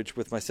coverage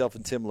with myself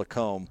and Tim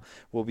Lacombe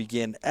will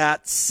begin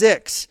at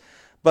 6.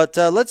 But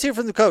let's hear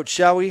from the coach,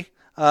 shall we?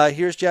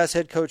 Here's Jazz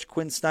head coach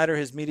Quin Snyder,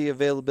 his media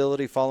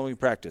availability following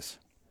practice.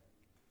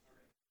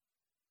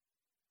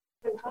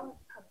 How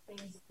have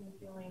things been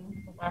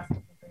feeling the last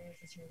couple of days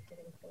as you're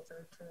getting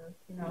closer to,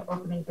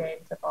 opening day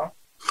and tip-off?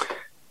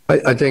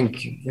 I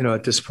think,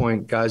 at this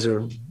point, guys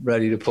are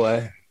ready to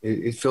play.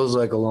 It feels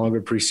like a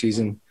longer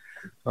preseason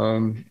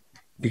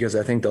because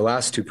I think the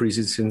last 2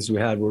 preseasons we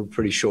had were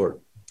pretty short.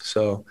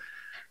 So,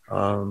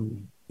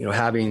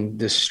 having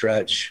this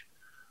stretch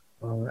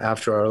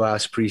after our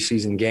last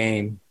preseason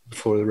game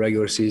before the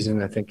regular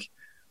season, I think,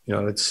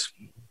 I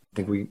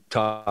think we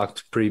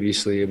talked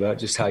previously about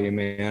just how you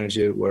manage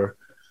it, where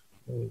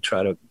you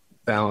try to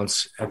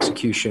balance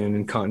execution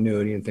and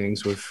continuity and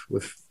things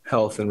with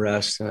health and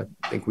rest. And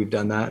I think we've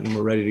done that, and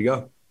we're ready to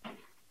go.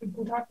 We've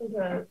been talking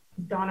to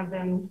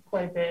Donovan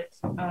quite a bit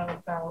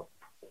about,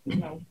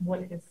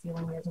 what his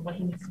ceiling is and what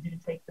he needs to do to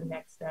take the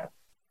next step,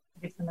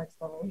 to get to the next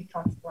level. He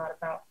talks a lot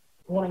about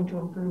wanting to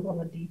improve on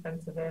the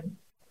defensive end.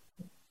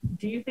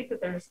 Do you think that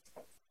there's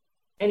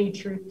any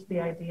truth to the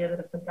idea that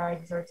if the guy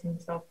exerts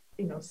himself,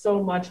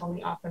 so much on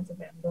the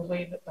offensive end, the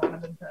way that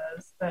Donovan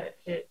does, that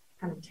it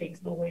kind of takes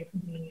him away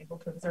from being able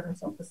to exert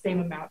himself the same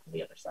amount on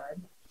the other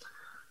side?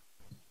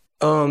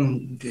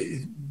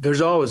 There's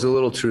always a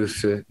little truth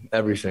to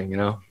everything,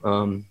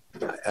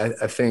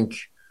 I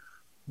think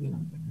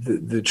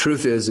the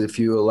truth is if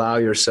you allow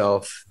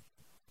yourself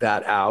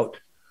that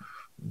out,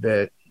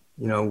 that,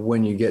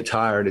 when you get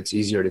tired, it's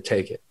easier to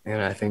take it.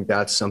 And I think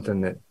that's something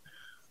that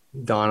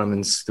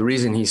Donovan's – the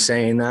reason he's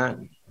saying that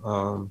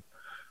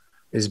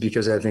is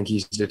because I think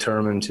he's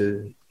determined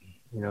to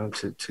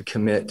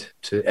commit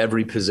to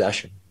every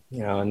possession,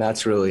 and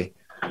that's really,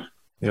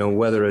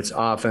 whether it's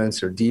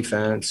offense or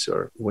defense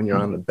or when you're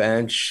on the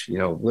bench,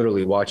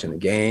 literally watching the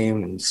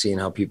game and seeing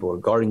how people are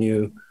guarding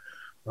you.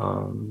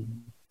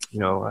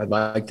 I'd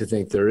like to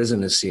think there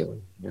isn't a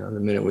ceiling. The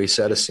minute we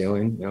set a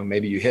ceiling,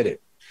 maybe you hit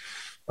it.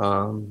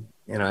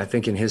 And I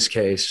think in his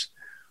case,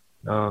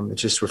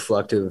 it's just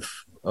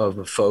reflective of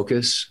a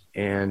focus.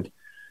 And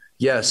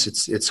yes,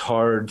 it's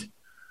hard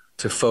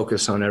to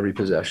focus on every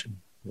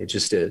possession. It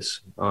just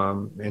is.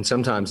 And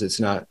sometimes it's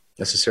not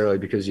necessarily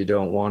because you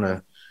don't want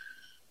to,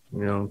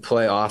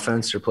 play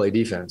offense or play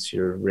defense.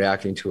 You're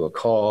reacting to a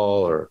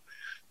call or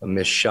a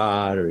missed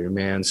shot or your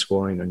man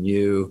scoring on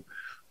you.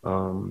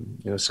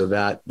 So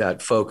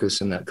that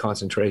focus and that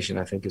concentration,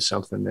 I think, is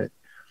something that,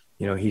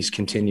 he's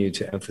continued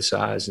to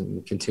emphasize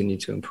and continue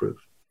to improve.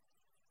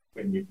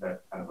 When you've had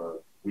kind of a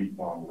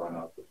week-long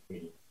run-up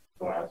between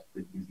the last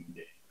preseason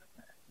game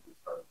and the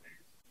start of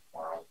things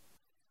tomorrow,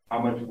 how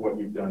much of what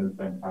you've done has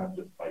been kind of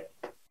just like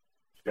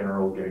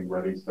general getting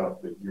ready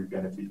stuff that you're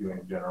going to be doing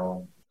in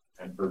general,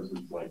 and versus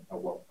like at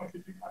what point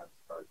did you kind of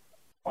start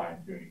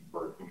fine-tuning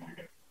for who you're going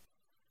to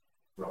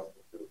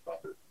relative to the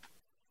Thunder?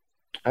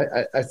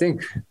 I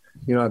think,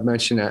 I've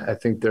mentioned that I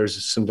think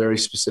there's some very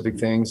specific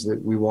things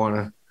that we want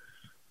to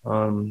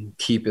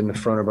keep in the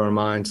front of our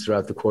minds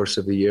throughout the course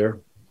of the year.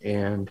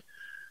 And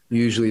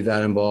usually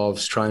that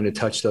involves trying to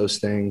touch those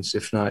things,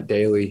 if not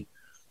daily,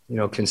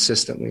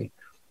 consistently.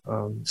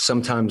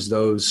 Sometimes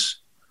those,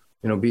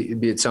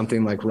 be it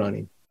something like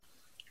running.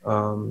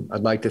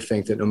 I'd like to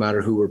think that no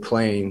matter who we're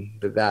playing,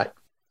 that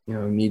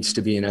needs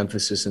to be an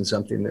emphasis and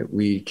something that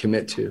we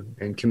commit to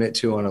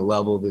on a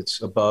level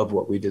that's above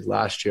what we did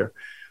last year.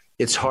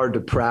 It's hard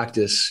to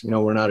practice.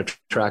 We're not a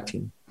track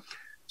team.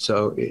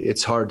 So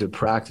it's hard to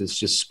practice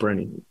just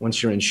sprinting.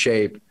 Once you're in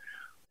shape,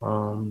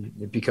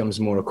 it becomes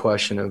more a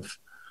question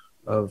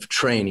of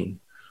training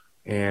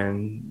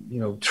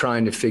and,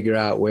 trying to figure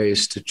out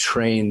ways to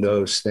train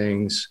those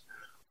things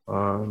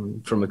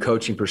from a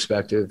coaching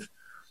perspective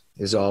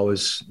is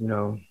always,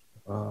 an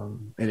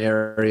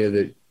area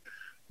that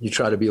you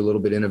try to be a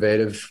little bit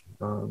innovative.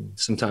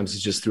 Sometimes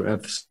it's just through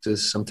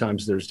emphasis.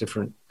 Sometimes there's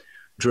different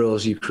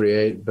drills you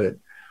create, but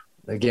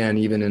again,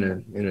 even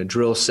in a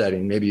drill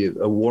setting, maybe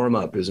a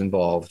warm-up is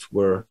involved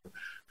where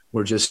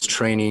we're just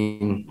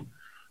training,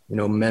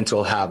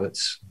 mental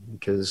habits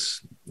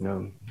because,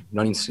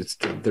 running,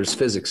 there's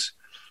physics.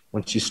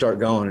 Once you start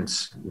going,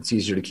 it's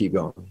easier to keep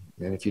going.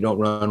 And if you don't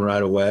run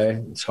right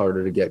away, it's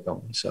harder to get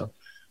going. So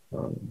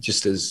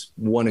just as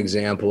one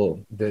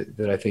example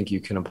that I think you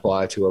can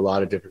apply to a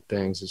lot of different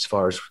things as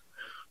far as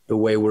the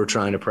way we're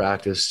trying to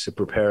practice to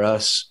prepare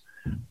us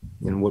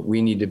and what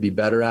we need to be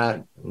better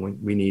at, what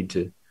we need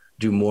to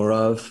do more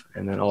of,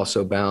 and then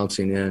also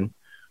balancing in,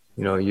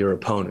 your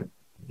opponent,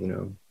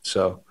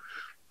 so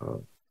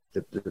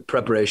the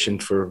preparation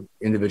for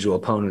individual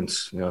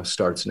opponents,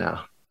 starts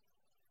now.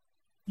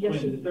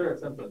 Yes. Is there a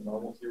sense of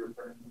normalcy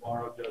returning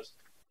tomorrow? Just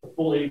a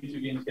full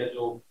 82-game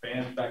schedule,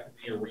 fans back in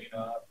the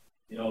arena,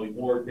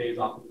 more days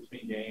off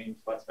between games,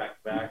 less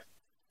back-to-backs.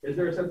 Is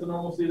there a sense of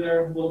normalcy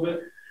there a little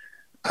bit?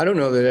 I don't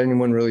know that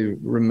anyone really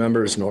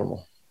remembers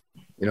normal.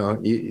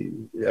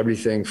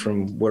 Everything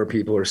from where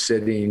people are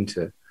sitting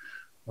to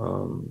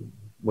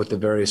what the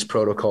various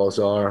protocols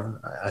are.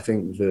 I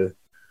think the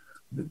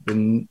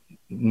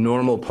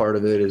normal part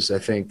of it is, I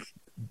think,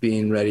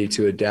 being ready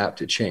to adapt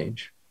to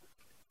change.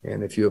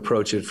 And if you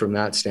approach it from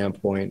that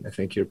standpoint, I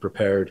think you're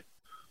prepared,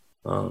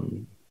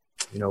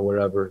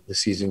 wherever the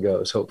season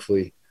goes.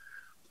 Hopefully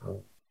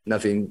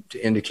nothing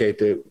to indicate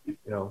that,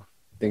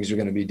 things are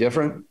going to be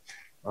different,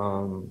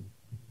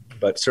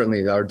 but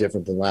certainly are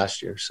different than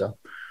last year. So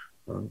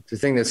the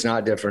thing that's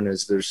not different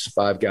is there's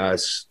 5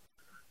 guys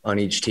on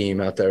each team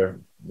out there,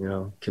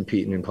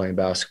 competing and playing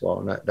basketball.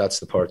 And that's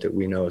the part that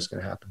we know is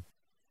going to happen.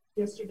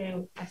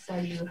 Yesterday, I saw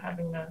you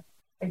having an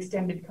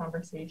extended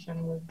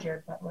conversation with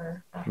Jared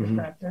Butler after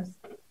practice.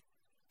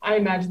 I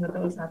imagine that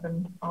those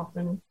happen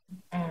often.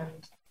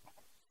 And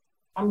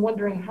I'm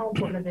wondering how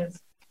important it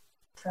is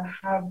to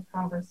have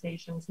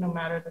conversations, no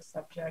matter the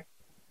subject,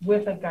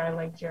 with a guy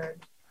like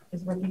Jared.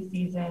 His rookie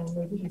season,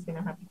 maybe he's going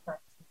to have to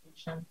practice with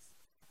patience.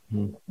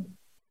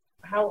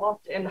 How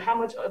often and how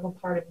much of a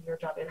part of your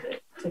job is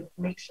it to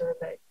make sure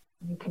that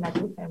you connect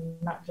with him,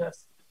 not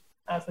just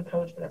as the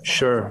coach, but as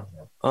sure.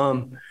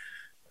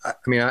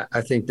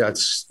 I think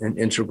that's an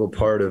integral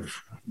part of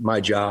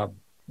my job,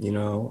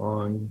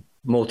 on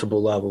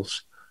multiple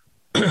levels.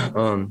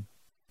 I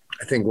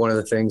think one of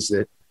the things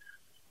that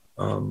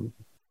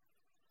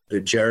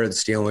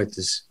Jared's dealing with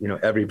is,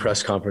 every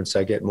press conference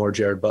I get more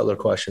Jared Butler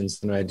questions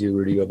than I do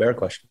Rudy Gobert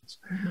questions.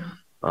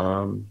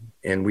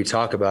 And we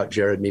talk about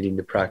Jared needing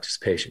to practice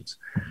patience.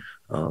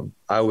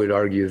 I would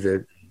argue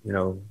that,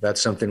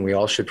 that's something we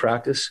all should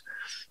practice.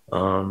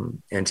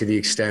 And to the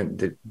extent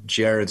that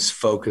Jared's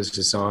focus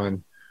is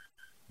on,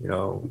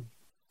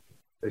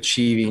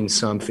 achieving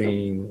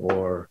something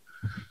or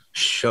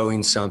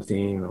showing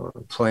something or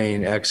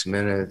playing X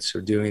minutes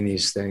or doing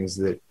these things,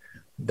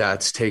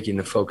 that's taking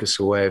the focus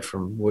away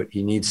from what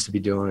he needs to be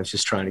doing. It's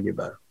just trying to get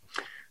better.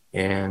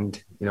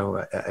 And,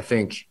 I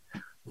think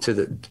to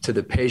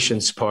the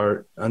patience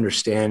part,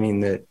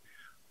 understanding that,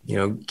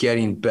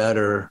 getting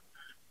better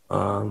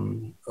a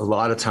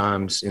lot of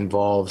times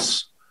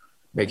involves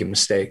making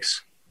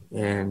mistakes,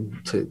 and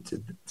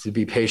to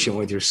be patient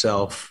with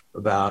yourself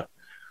about,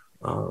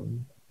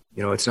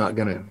 you're not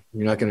going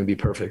to be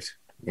perfect.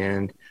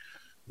 And,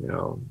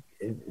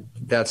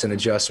 that's an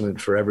adjustment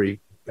for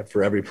every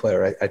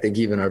player. I think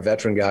even our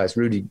veteran guys,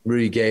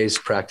 Rudy Gay's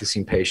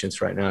practicing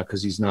patience right now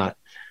because he's not,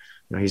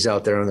 he's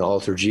out there on the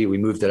Alter G. We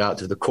moved it out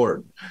to the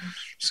court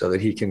so that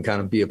he can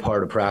kind of be a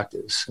part of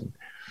practice. And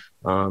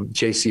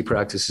JC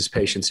practices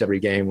patience every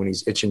game when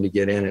he's itching to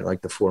get in at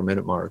like the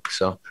 4-minute mark.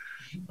 So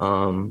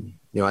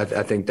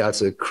I think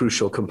that's a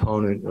crucial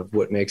component of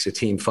what makes a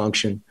team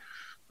function.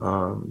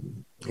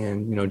 And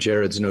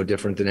Jared's no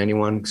different than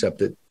anyone, except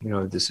that,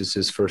 this is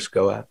his first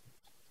go at.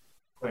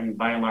 When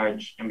by and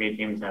large, NBA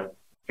teams have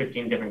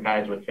 15 different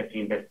guys with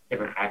 15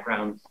 different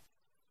backgrounds.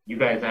 You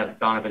guys have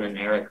Donovan and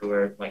Eric, who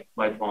are like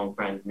lifelong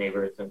friends,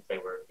 neighbors since they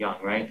were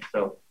young, right?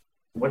 So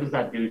what does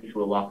that do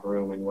to a locker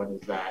room, and what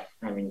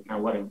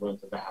what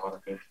influence does that have on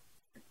the team?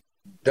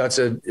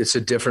 It's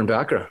a different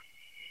background.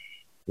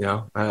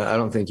 I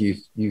don't think you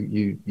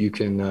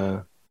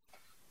can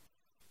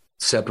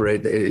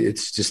separate.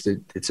 It's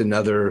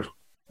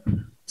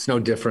no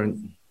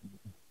different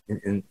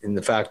in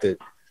the fact that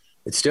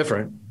it's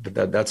different,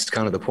 but that's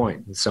kind of the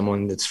point. It's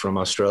someone that's from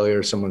Australia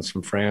or someone's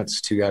from France.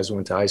 Two guys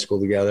went to high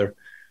school together.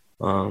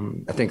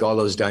 I think all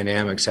those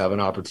dynamics have an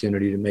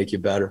opportunity to make you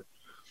better.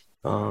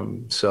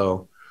 You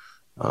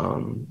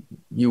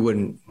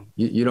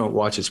don't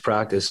watch his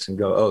practice and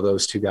go, oh,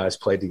 those two guys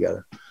played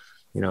together.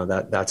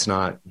 That's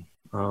not,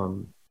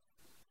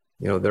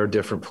 they're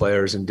different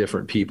players and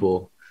different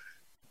people.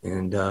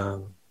 And,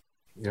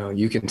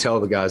 you can tell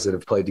the guys that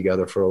have played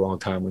together for a long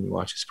time when you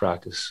watch his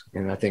practice.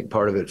 And I think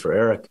part of it for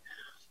Eric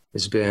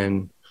has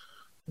been,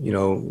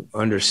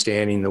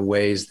 understanding the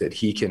ways that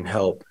he can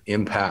help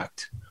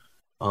impact,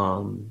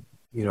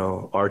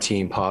 our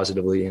team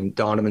positively. And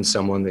Donovan's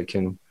someone that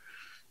can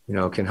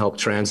help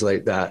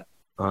translate that,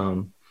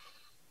 from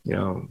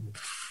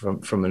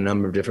a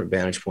number of different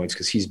vantage points,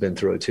 because he's been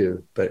through it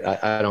too. But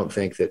I don't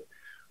think that,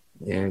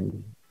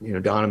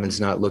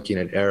 Donovan's not looking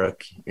at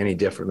Eric any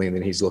differently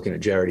than he's looking at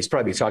Jared. He's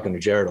probably talking to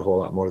Jared a whole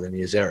lot more than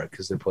he is Eric,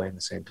 because they're playing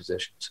the same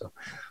position. So,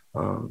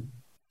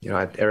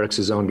 Eric's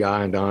his own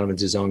guy and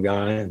Donovan's his own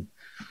guy. And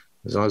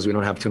as long as we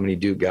don't have too many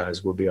Duke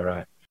guys, we'll be all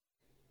right.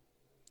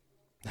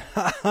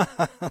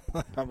 How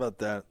about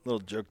that little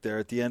joke there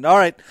at the end? All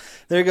right,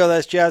 there you go.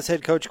 That's Jazz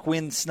head coach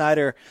Quin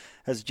Snyder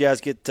as Jazz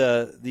get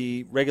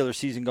the regular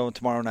season going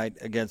tomorrow night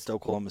against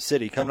Oklahoma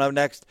City. Coming up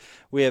next,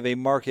 we have a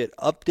market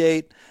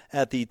update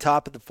at the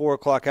top of the 4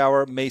 o'clock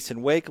hour.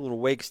 Mason Wake, a little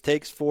Wake's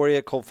Takes for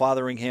you. Cole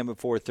Fotheringham at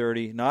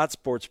 4:30. Not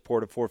Sports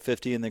Report at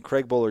 4:50. And then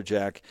Craig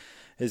Bolerjack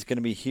is going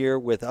to be here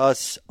with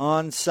us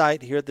on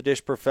site here at the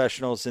Dish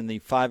Professionals in the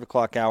 5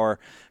 o'clock hour.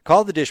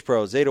 Call the Dish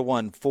Pros,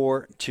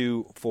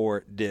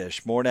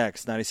 801-424-DISH. More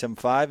next,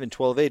 97.5 and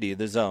 1280,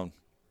 The Zone.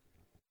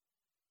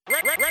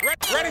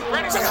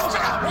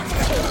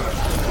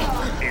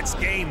 It's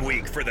game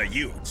week for the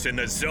Utes, and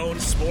the Zone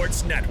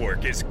Sports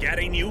Network is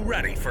getting you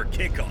ready for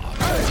kickoff.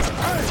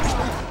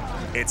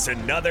 It's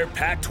another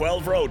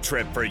Pac-12 road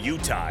trip for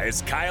Utah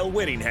as Kyle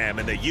Whittingham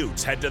and the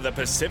Utes head to the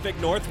Pacific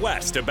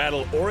Northwest to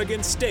battle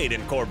Oregon State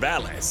in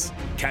Corvallis.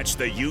 Catch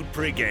the Ute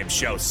pregame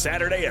show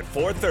Saturday at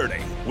 4:30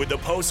 with the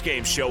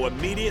postgame show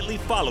immediately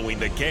following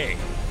the game.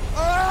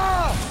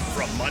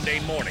 From Monday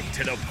morning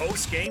to the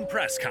postgame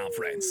press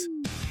conference,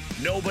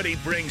 nobody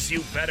brings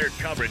you better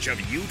coverage of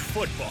Ute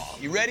football.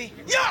 You ready?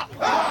 Yeah!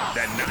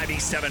 The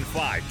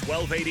 97.5,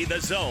 1280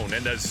 The Zone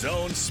and the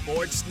Zone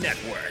Sports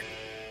Network.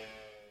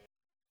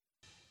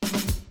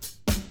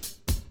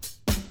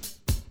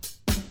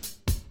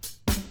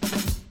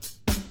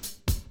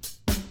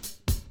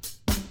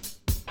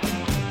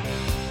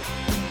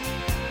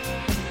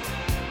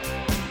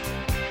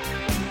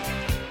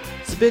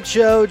 Big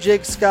Show,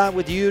 Jake Scott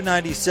with you,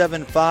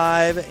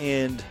 97.5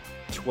 and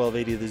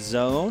 1280 The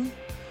Zone.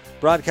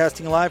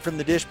 Broadcasting live from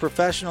the Dish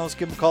Professionals.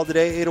 Give them a call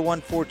today,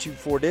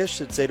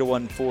 801-424-DISH. It's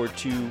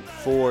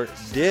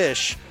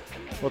 801-424-DISH.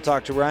 We'll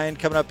talk to Ryan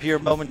coming up here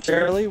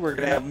momentarily. We're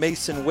going to have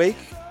Mason Wake,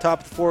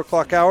 top of the 4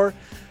 o'clock hour.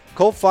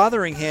 Cole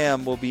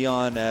Fotheringham will be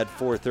on at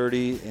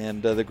 4:30,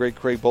 and the great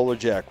Craig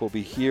Bolerjack will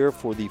be here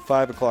for the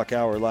 5 o'clock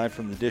hour live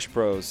from the Dish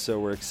Pros. So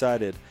we're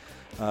excited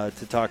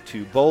to talk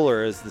to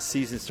Bowler as the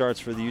season starts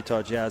for the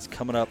Utah Jazz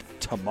coming up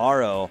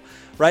tomorrow.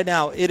 Right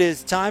now, it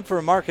is time for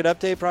a market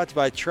update brought to you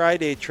by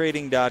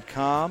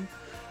TryDayTrading.com.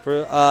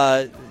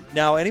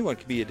 Now, anyone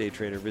can be a day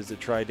trader.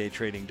 Visit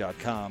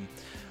TryDayTrading.com.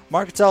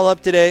 Market's all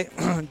up today.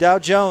 Dow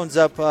Jones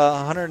up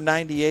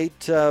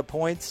 198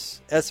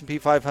 points. S&P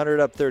 500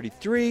 up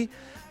 33.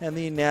 And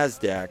the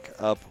NASDAQ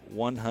up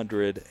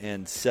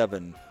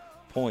 107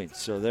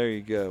 points. So there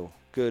you go.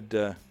 Good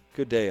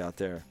day out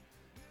there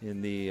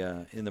in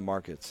the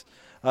markets.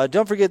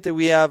 Don't forget that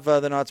we have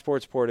the Not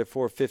Sports Report at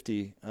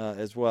 4:50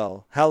 as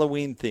well.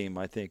 Halloween theme,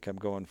 I think I'm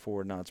going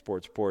for Not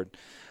Sports Report.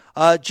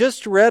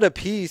 Just read a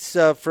piece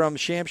from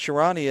Shams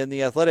Charania in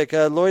The Athletic.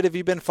 Lloyd, have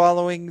you been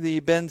following the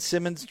Ben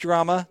Simmons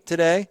drama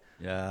today?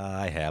 Yeah,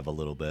 I have a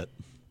little bit.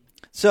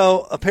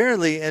 So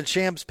apparently, and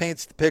Shams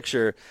paints the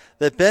picture,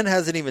 that Ben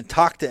hasn't even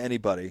talked to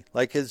anybody.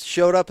 Like, has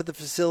showed up at the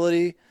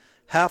facility,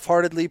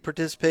 half-heartedly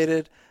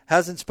participated,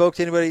 hasn't spoke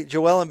to anybody.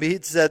 Joel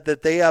Embiid said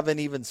that they haven't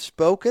even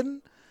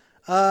spoken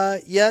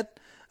yet.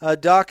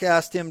 Doc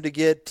asked him to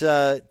get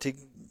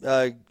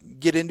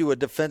into a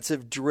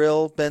defensive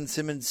drill. Ben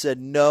Simmons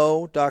said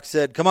no. Doc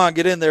said, "Come on,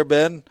 get in there,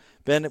 Ben."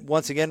 Ben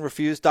once again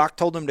refused. Doc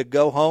told him to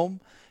go home.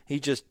 He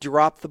just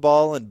dropped the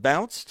ball and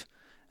bounced,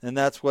 and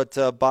that's what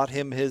bought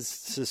him his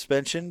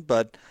suspension.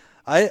 But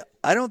I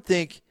don't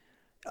think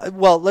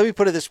Well, let me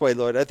put it this way,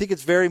 Lloyd. I think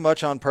it's very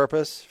much on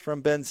purpose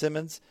from Ben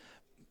Simmons.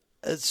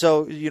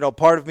 So,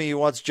 part of me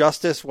wants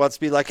justice, wants to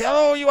be like,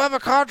 oh, you have a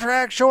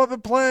contract, show up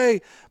and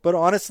play. But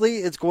honestly,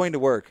 it's going to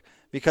work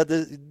because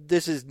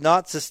this is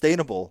not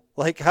sustainable.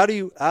 Like, how do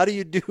you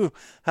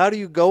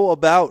go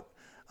about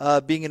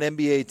being an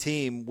NBA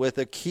team with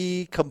a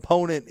key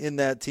component in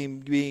that team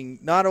being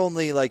not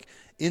only like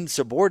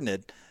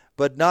insubordinate,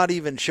 but not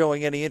even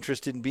showing any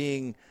interest in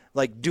being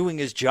like doing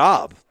his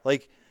job?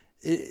 Like,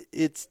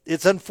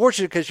 it's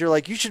unfortunate because you're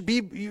like, you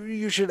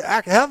should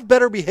have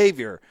better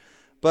behavior.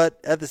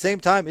 But at the same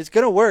time, it's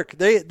going to work.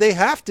 They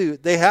have to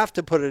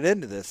put it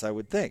into this, I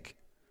would think.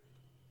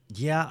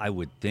 Yeah, I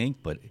would think,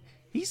 but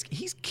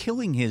he's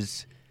killing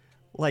his,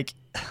 like,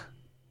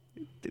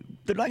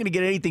 they're not going to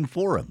get anything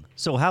for him.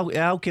 So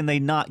how can they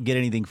not get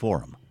anything for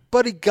him?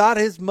 But he got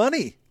his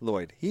money,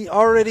 Lloyd. He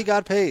already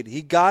got paid.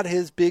 He got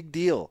his big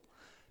deal.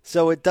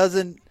 So it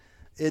doesn't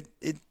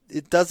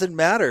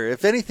matter.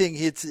 If anything,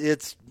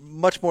 it's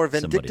much more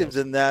vindictive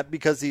than that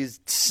because he's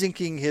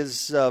sinking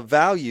his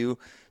value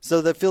so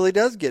that Philly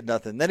does get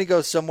nothing. Then he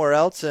goes somewhere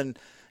else, and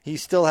he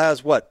still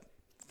has,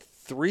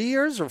 3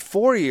 years or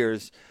 4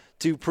 years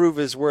to prove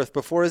his worth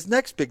before his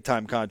next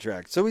big-time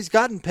contract. So he's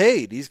gotten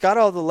paid. He's got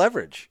all the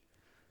leverage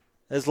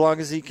as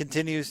long as he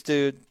continues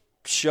to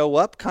show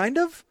up, kind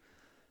of.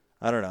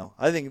 I don't know.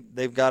 I think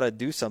they've got to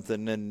do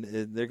something, and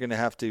they're going to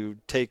have to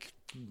take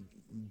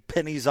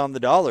pennies on the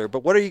dollar.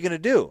 But what are you going to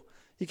do?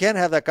 You can't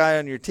have that guy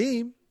on your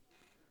team,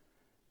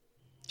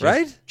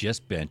 right?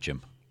 Just bench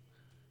him.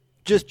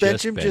 Just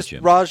bench him. Just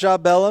Raja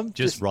Bellum.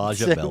 Just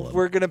Raja Bellum.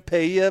 We're going to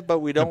pay you, but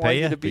we don't want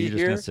you to be here.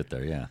 You're just going to sit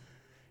there, yeah.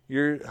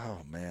 Oh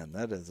man,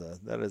 that is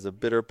a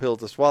bitter pill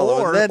to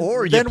swallow.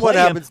 Or you play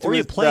him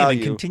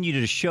and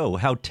continue to show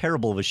how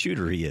terrible of a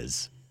shooter he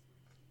is.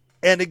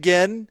 And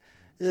again,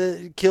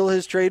 kill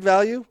his trade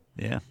value.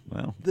 Yeah,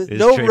 well,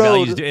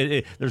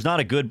 there's not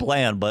a good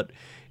plan, but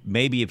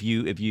maybe if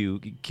you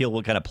kill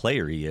what kind of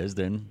player he is,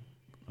 then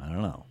I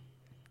don't know.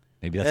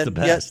 Maybe that's the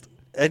best.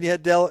 And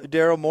yet,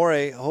 Daryl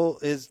Morey,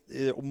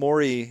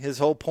 his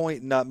whole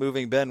point in not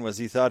moving Ben was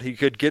he thought he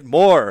could get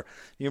more.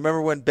 You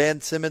remember when Ben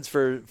Simmons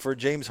for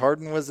James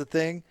Harden was the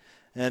thing?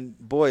 And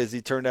boy, has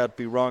he turned out to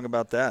be wrong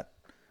about that.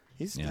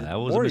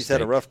 Morey's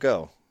had a rough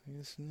go.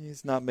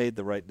 He's not made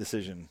the right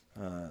decision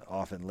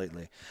often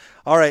lately.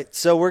 All right,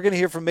 so we're going to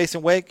hear from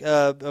Mason Wake,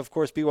 of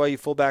course, BYU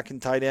fullback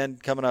and tight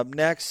end coming up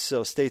next,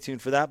 so stay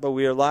tuned for that. But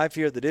we are live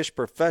here at the Dish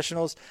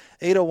Professionals,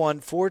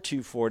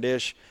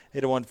 801-424-DISH,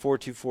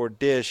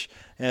 801-424-DISH.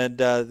 And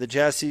the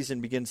Jazz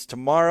season begins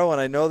tomorrow,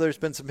 and I know there's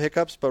been some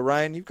hiccups, but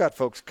Ryan, you've got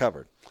folks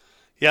covered.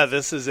 Yeah,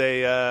 this is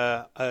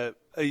a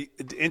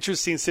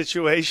interesting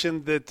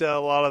situation that a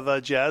lot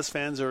of Jazz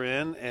fans are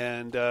in,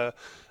 and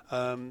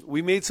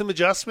we made some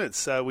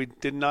adjustments. We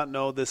did not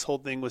know this whole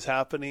thing was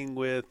happening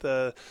with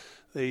the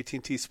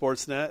AT&T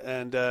Sportsnet,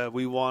 and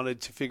we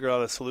wanted to figure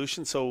out a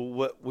solution. So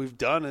what we've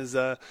done is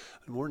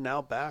we're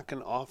now back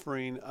and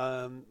offering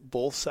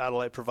both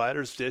satellite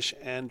providers, Dish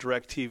and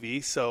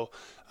DirecTV. So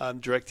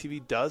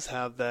DirecTV does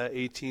have the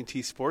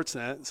AT&T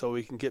Sportsnet, so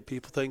we can get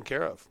people taken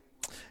care of.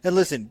 And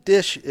listen,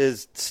 Dish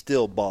is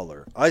still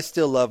baller. I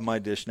still love my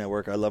Dish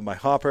network. I love my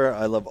Hopper.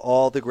 I love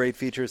all the great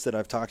features that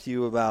I've talked to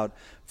you about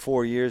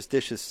for years.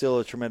 Dish is still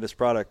a tremendous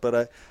product.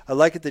 But I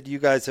like it that you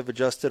guys have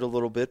adjusted a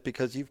little bit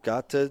because you've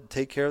got to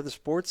take care of the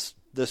sports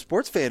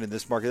fan in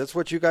this market. That's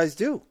what you guys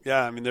do.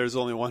 Yeah, I mean, there's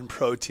only one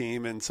pro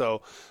team. And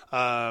so,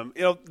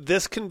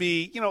 this can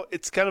be,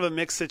 it's kind of a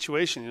mixed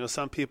situation.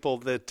 Some people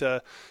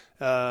that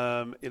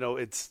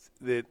it's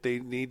that they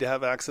need to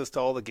have access to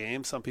all the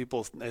games. Some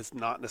people, it's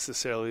not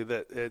necessarily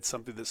that it's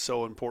something that's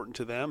so important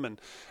to them.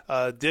 And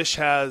Dish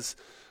has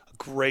a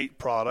great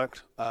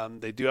product.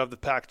 They do have the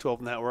Pac-12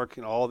 network,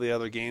 and all the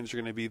other games are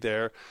going to be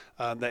there.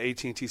 The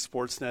AT&T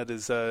Sportsnet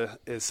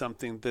is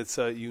something that's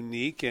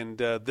unique. And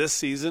this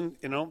season,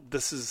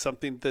 this is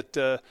something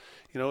that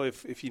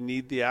if you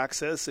need the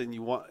access and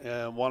you want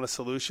a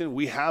solution,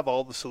 we have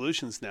all the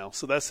solutions now.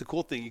 So that's the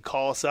cool thing. You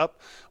call us up,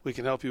 we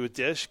can help you with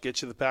Dish,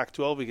 get you the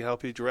Pac-12, we can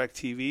help you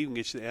DirecTV, we can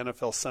get you the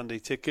NFL Sunday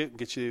Ticket,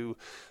 get you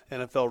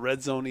NFL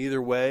Red Zone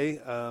either way.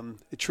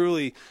 It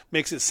truly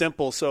makes it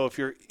simple. So if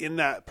you're in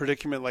that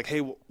predicament, like, hey,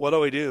 what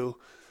do I do?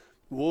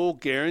 We'll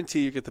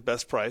guarantee you get the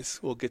best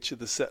price. We'll get you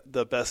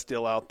the best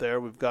deal out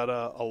there. We've got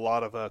a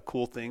lot of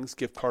cool things,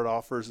 gift card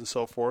offers and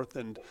so forth.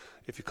 And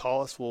if you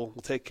call us, we'll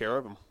take care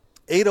of them.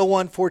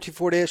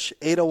 801-424-DISH,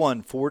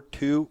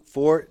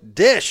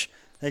 801-424-DISH.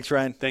 Thanks,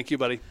 Ryan. Thank you,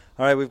 buddy.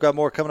 All right, we've got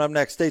more coming up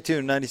next. Stay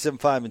tuned,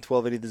 97.5 and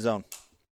 1280 The Zone.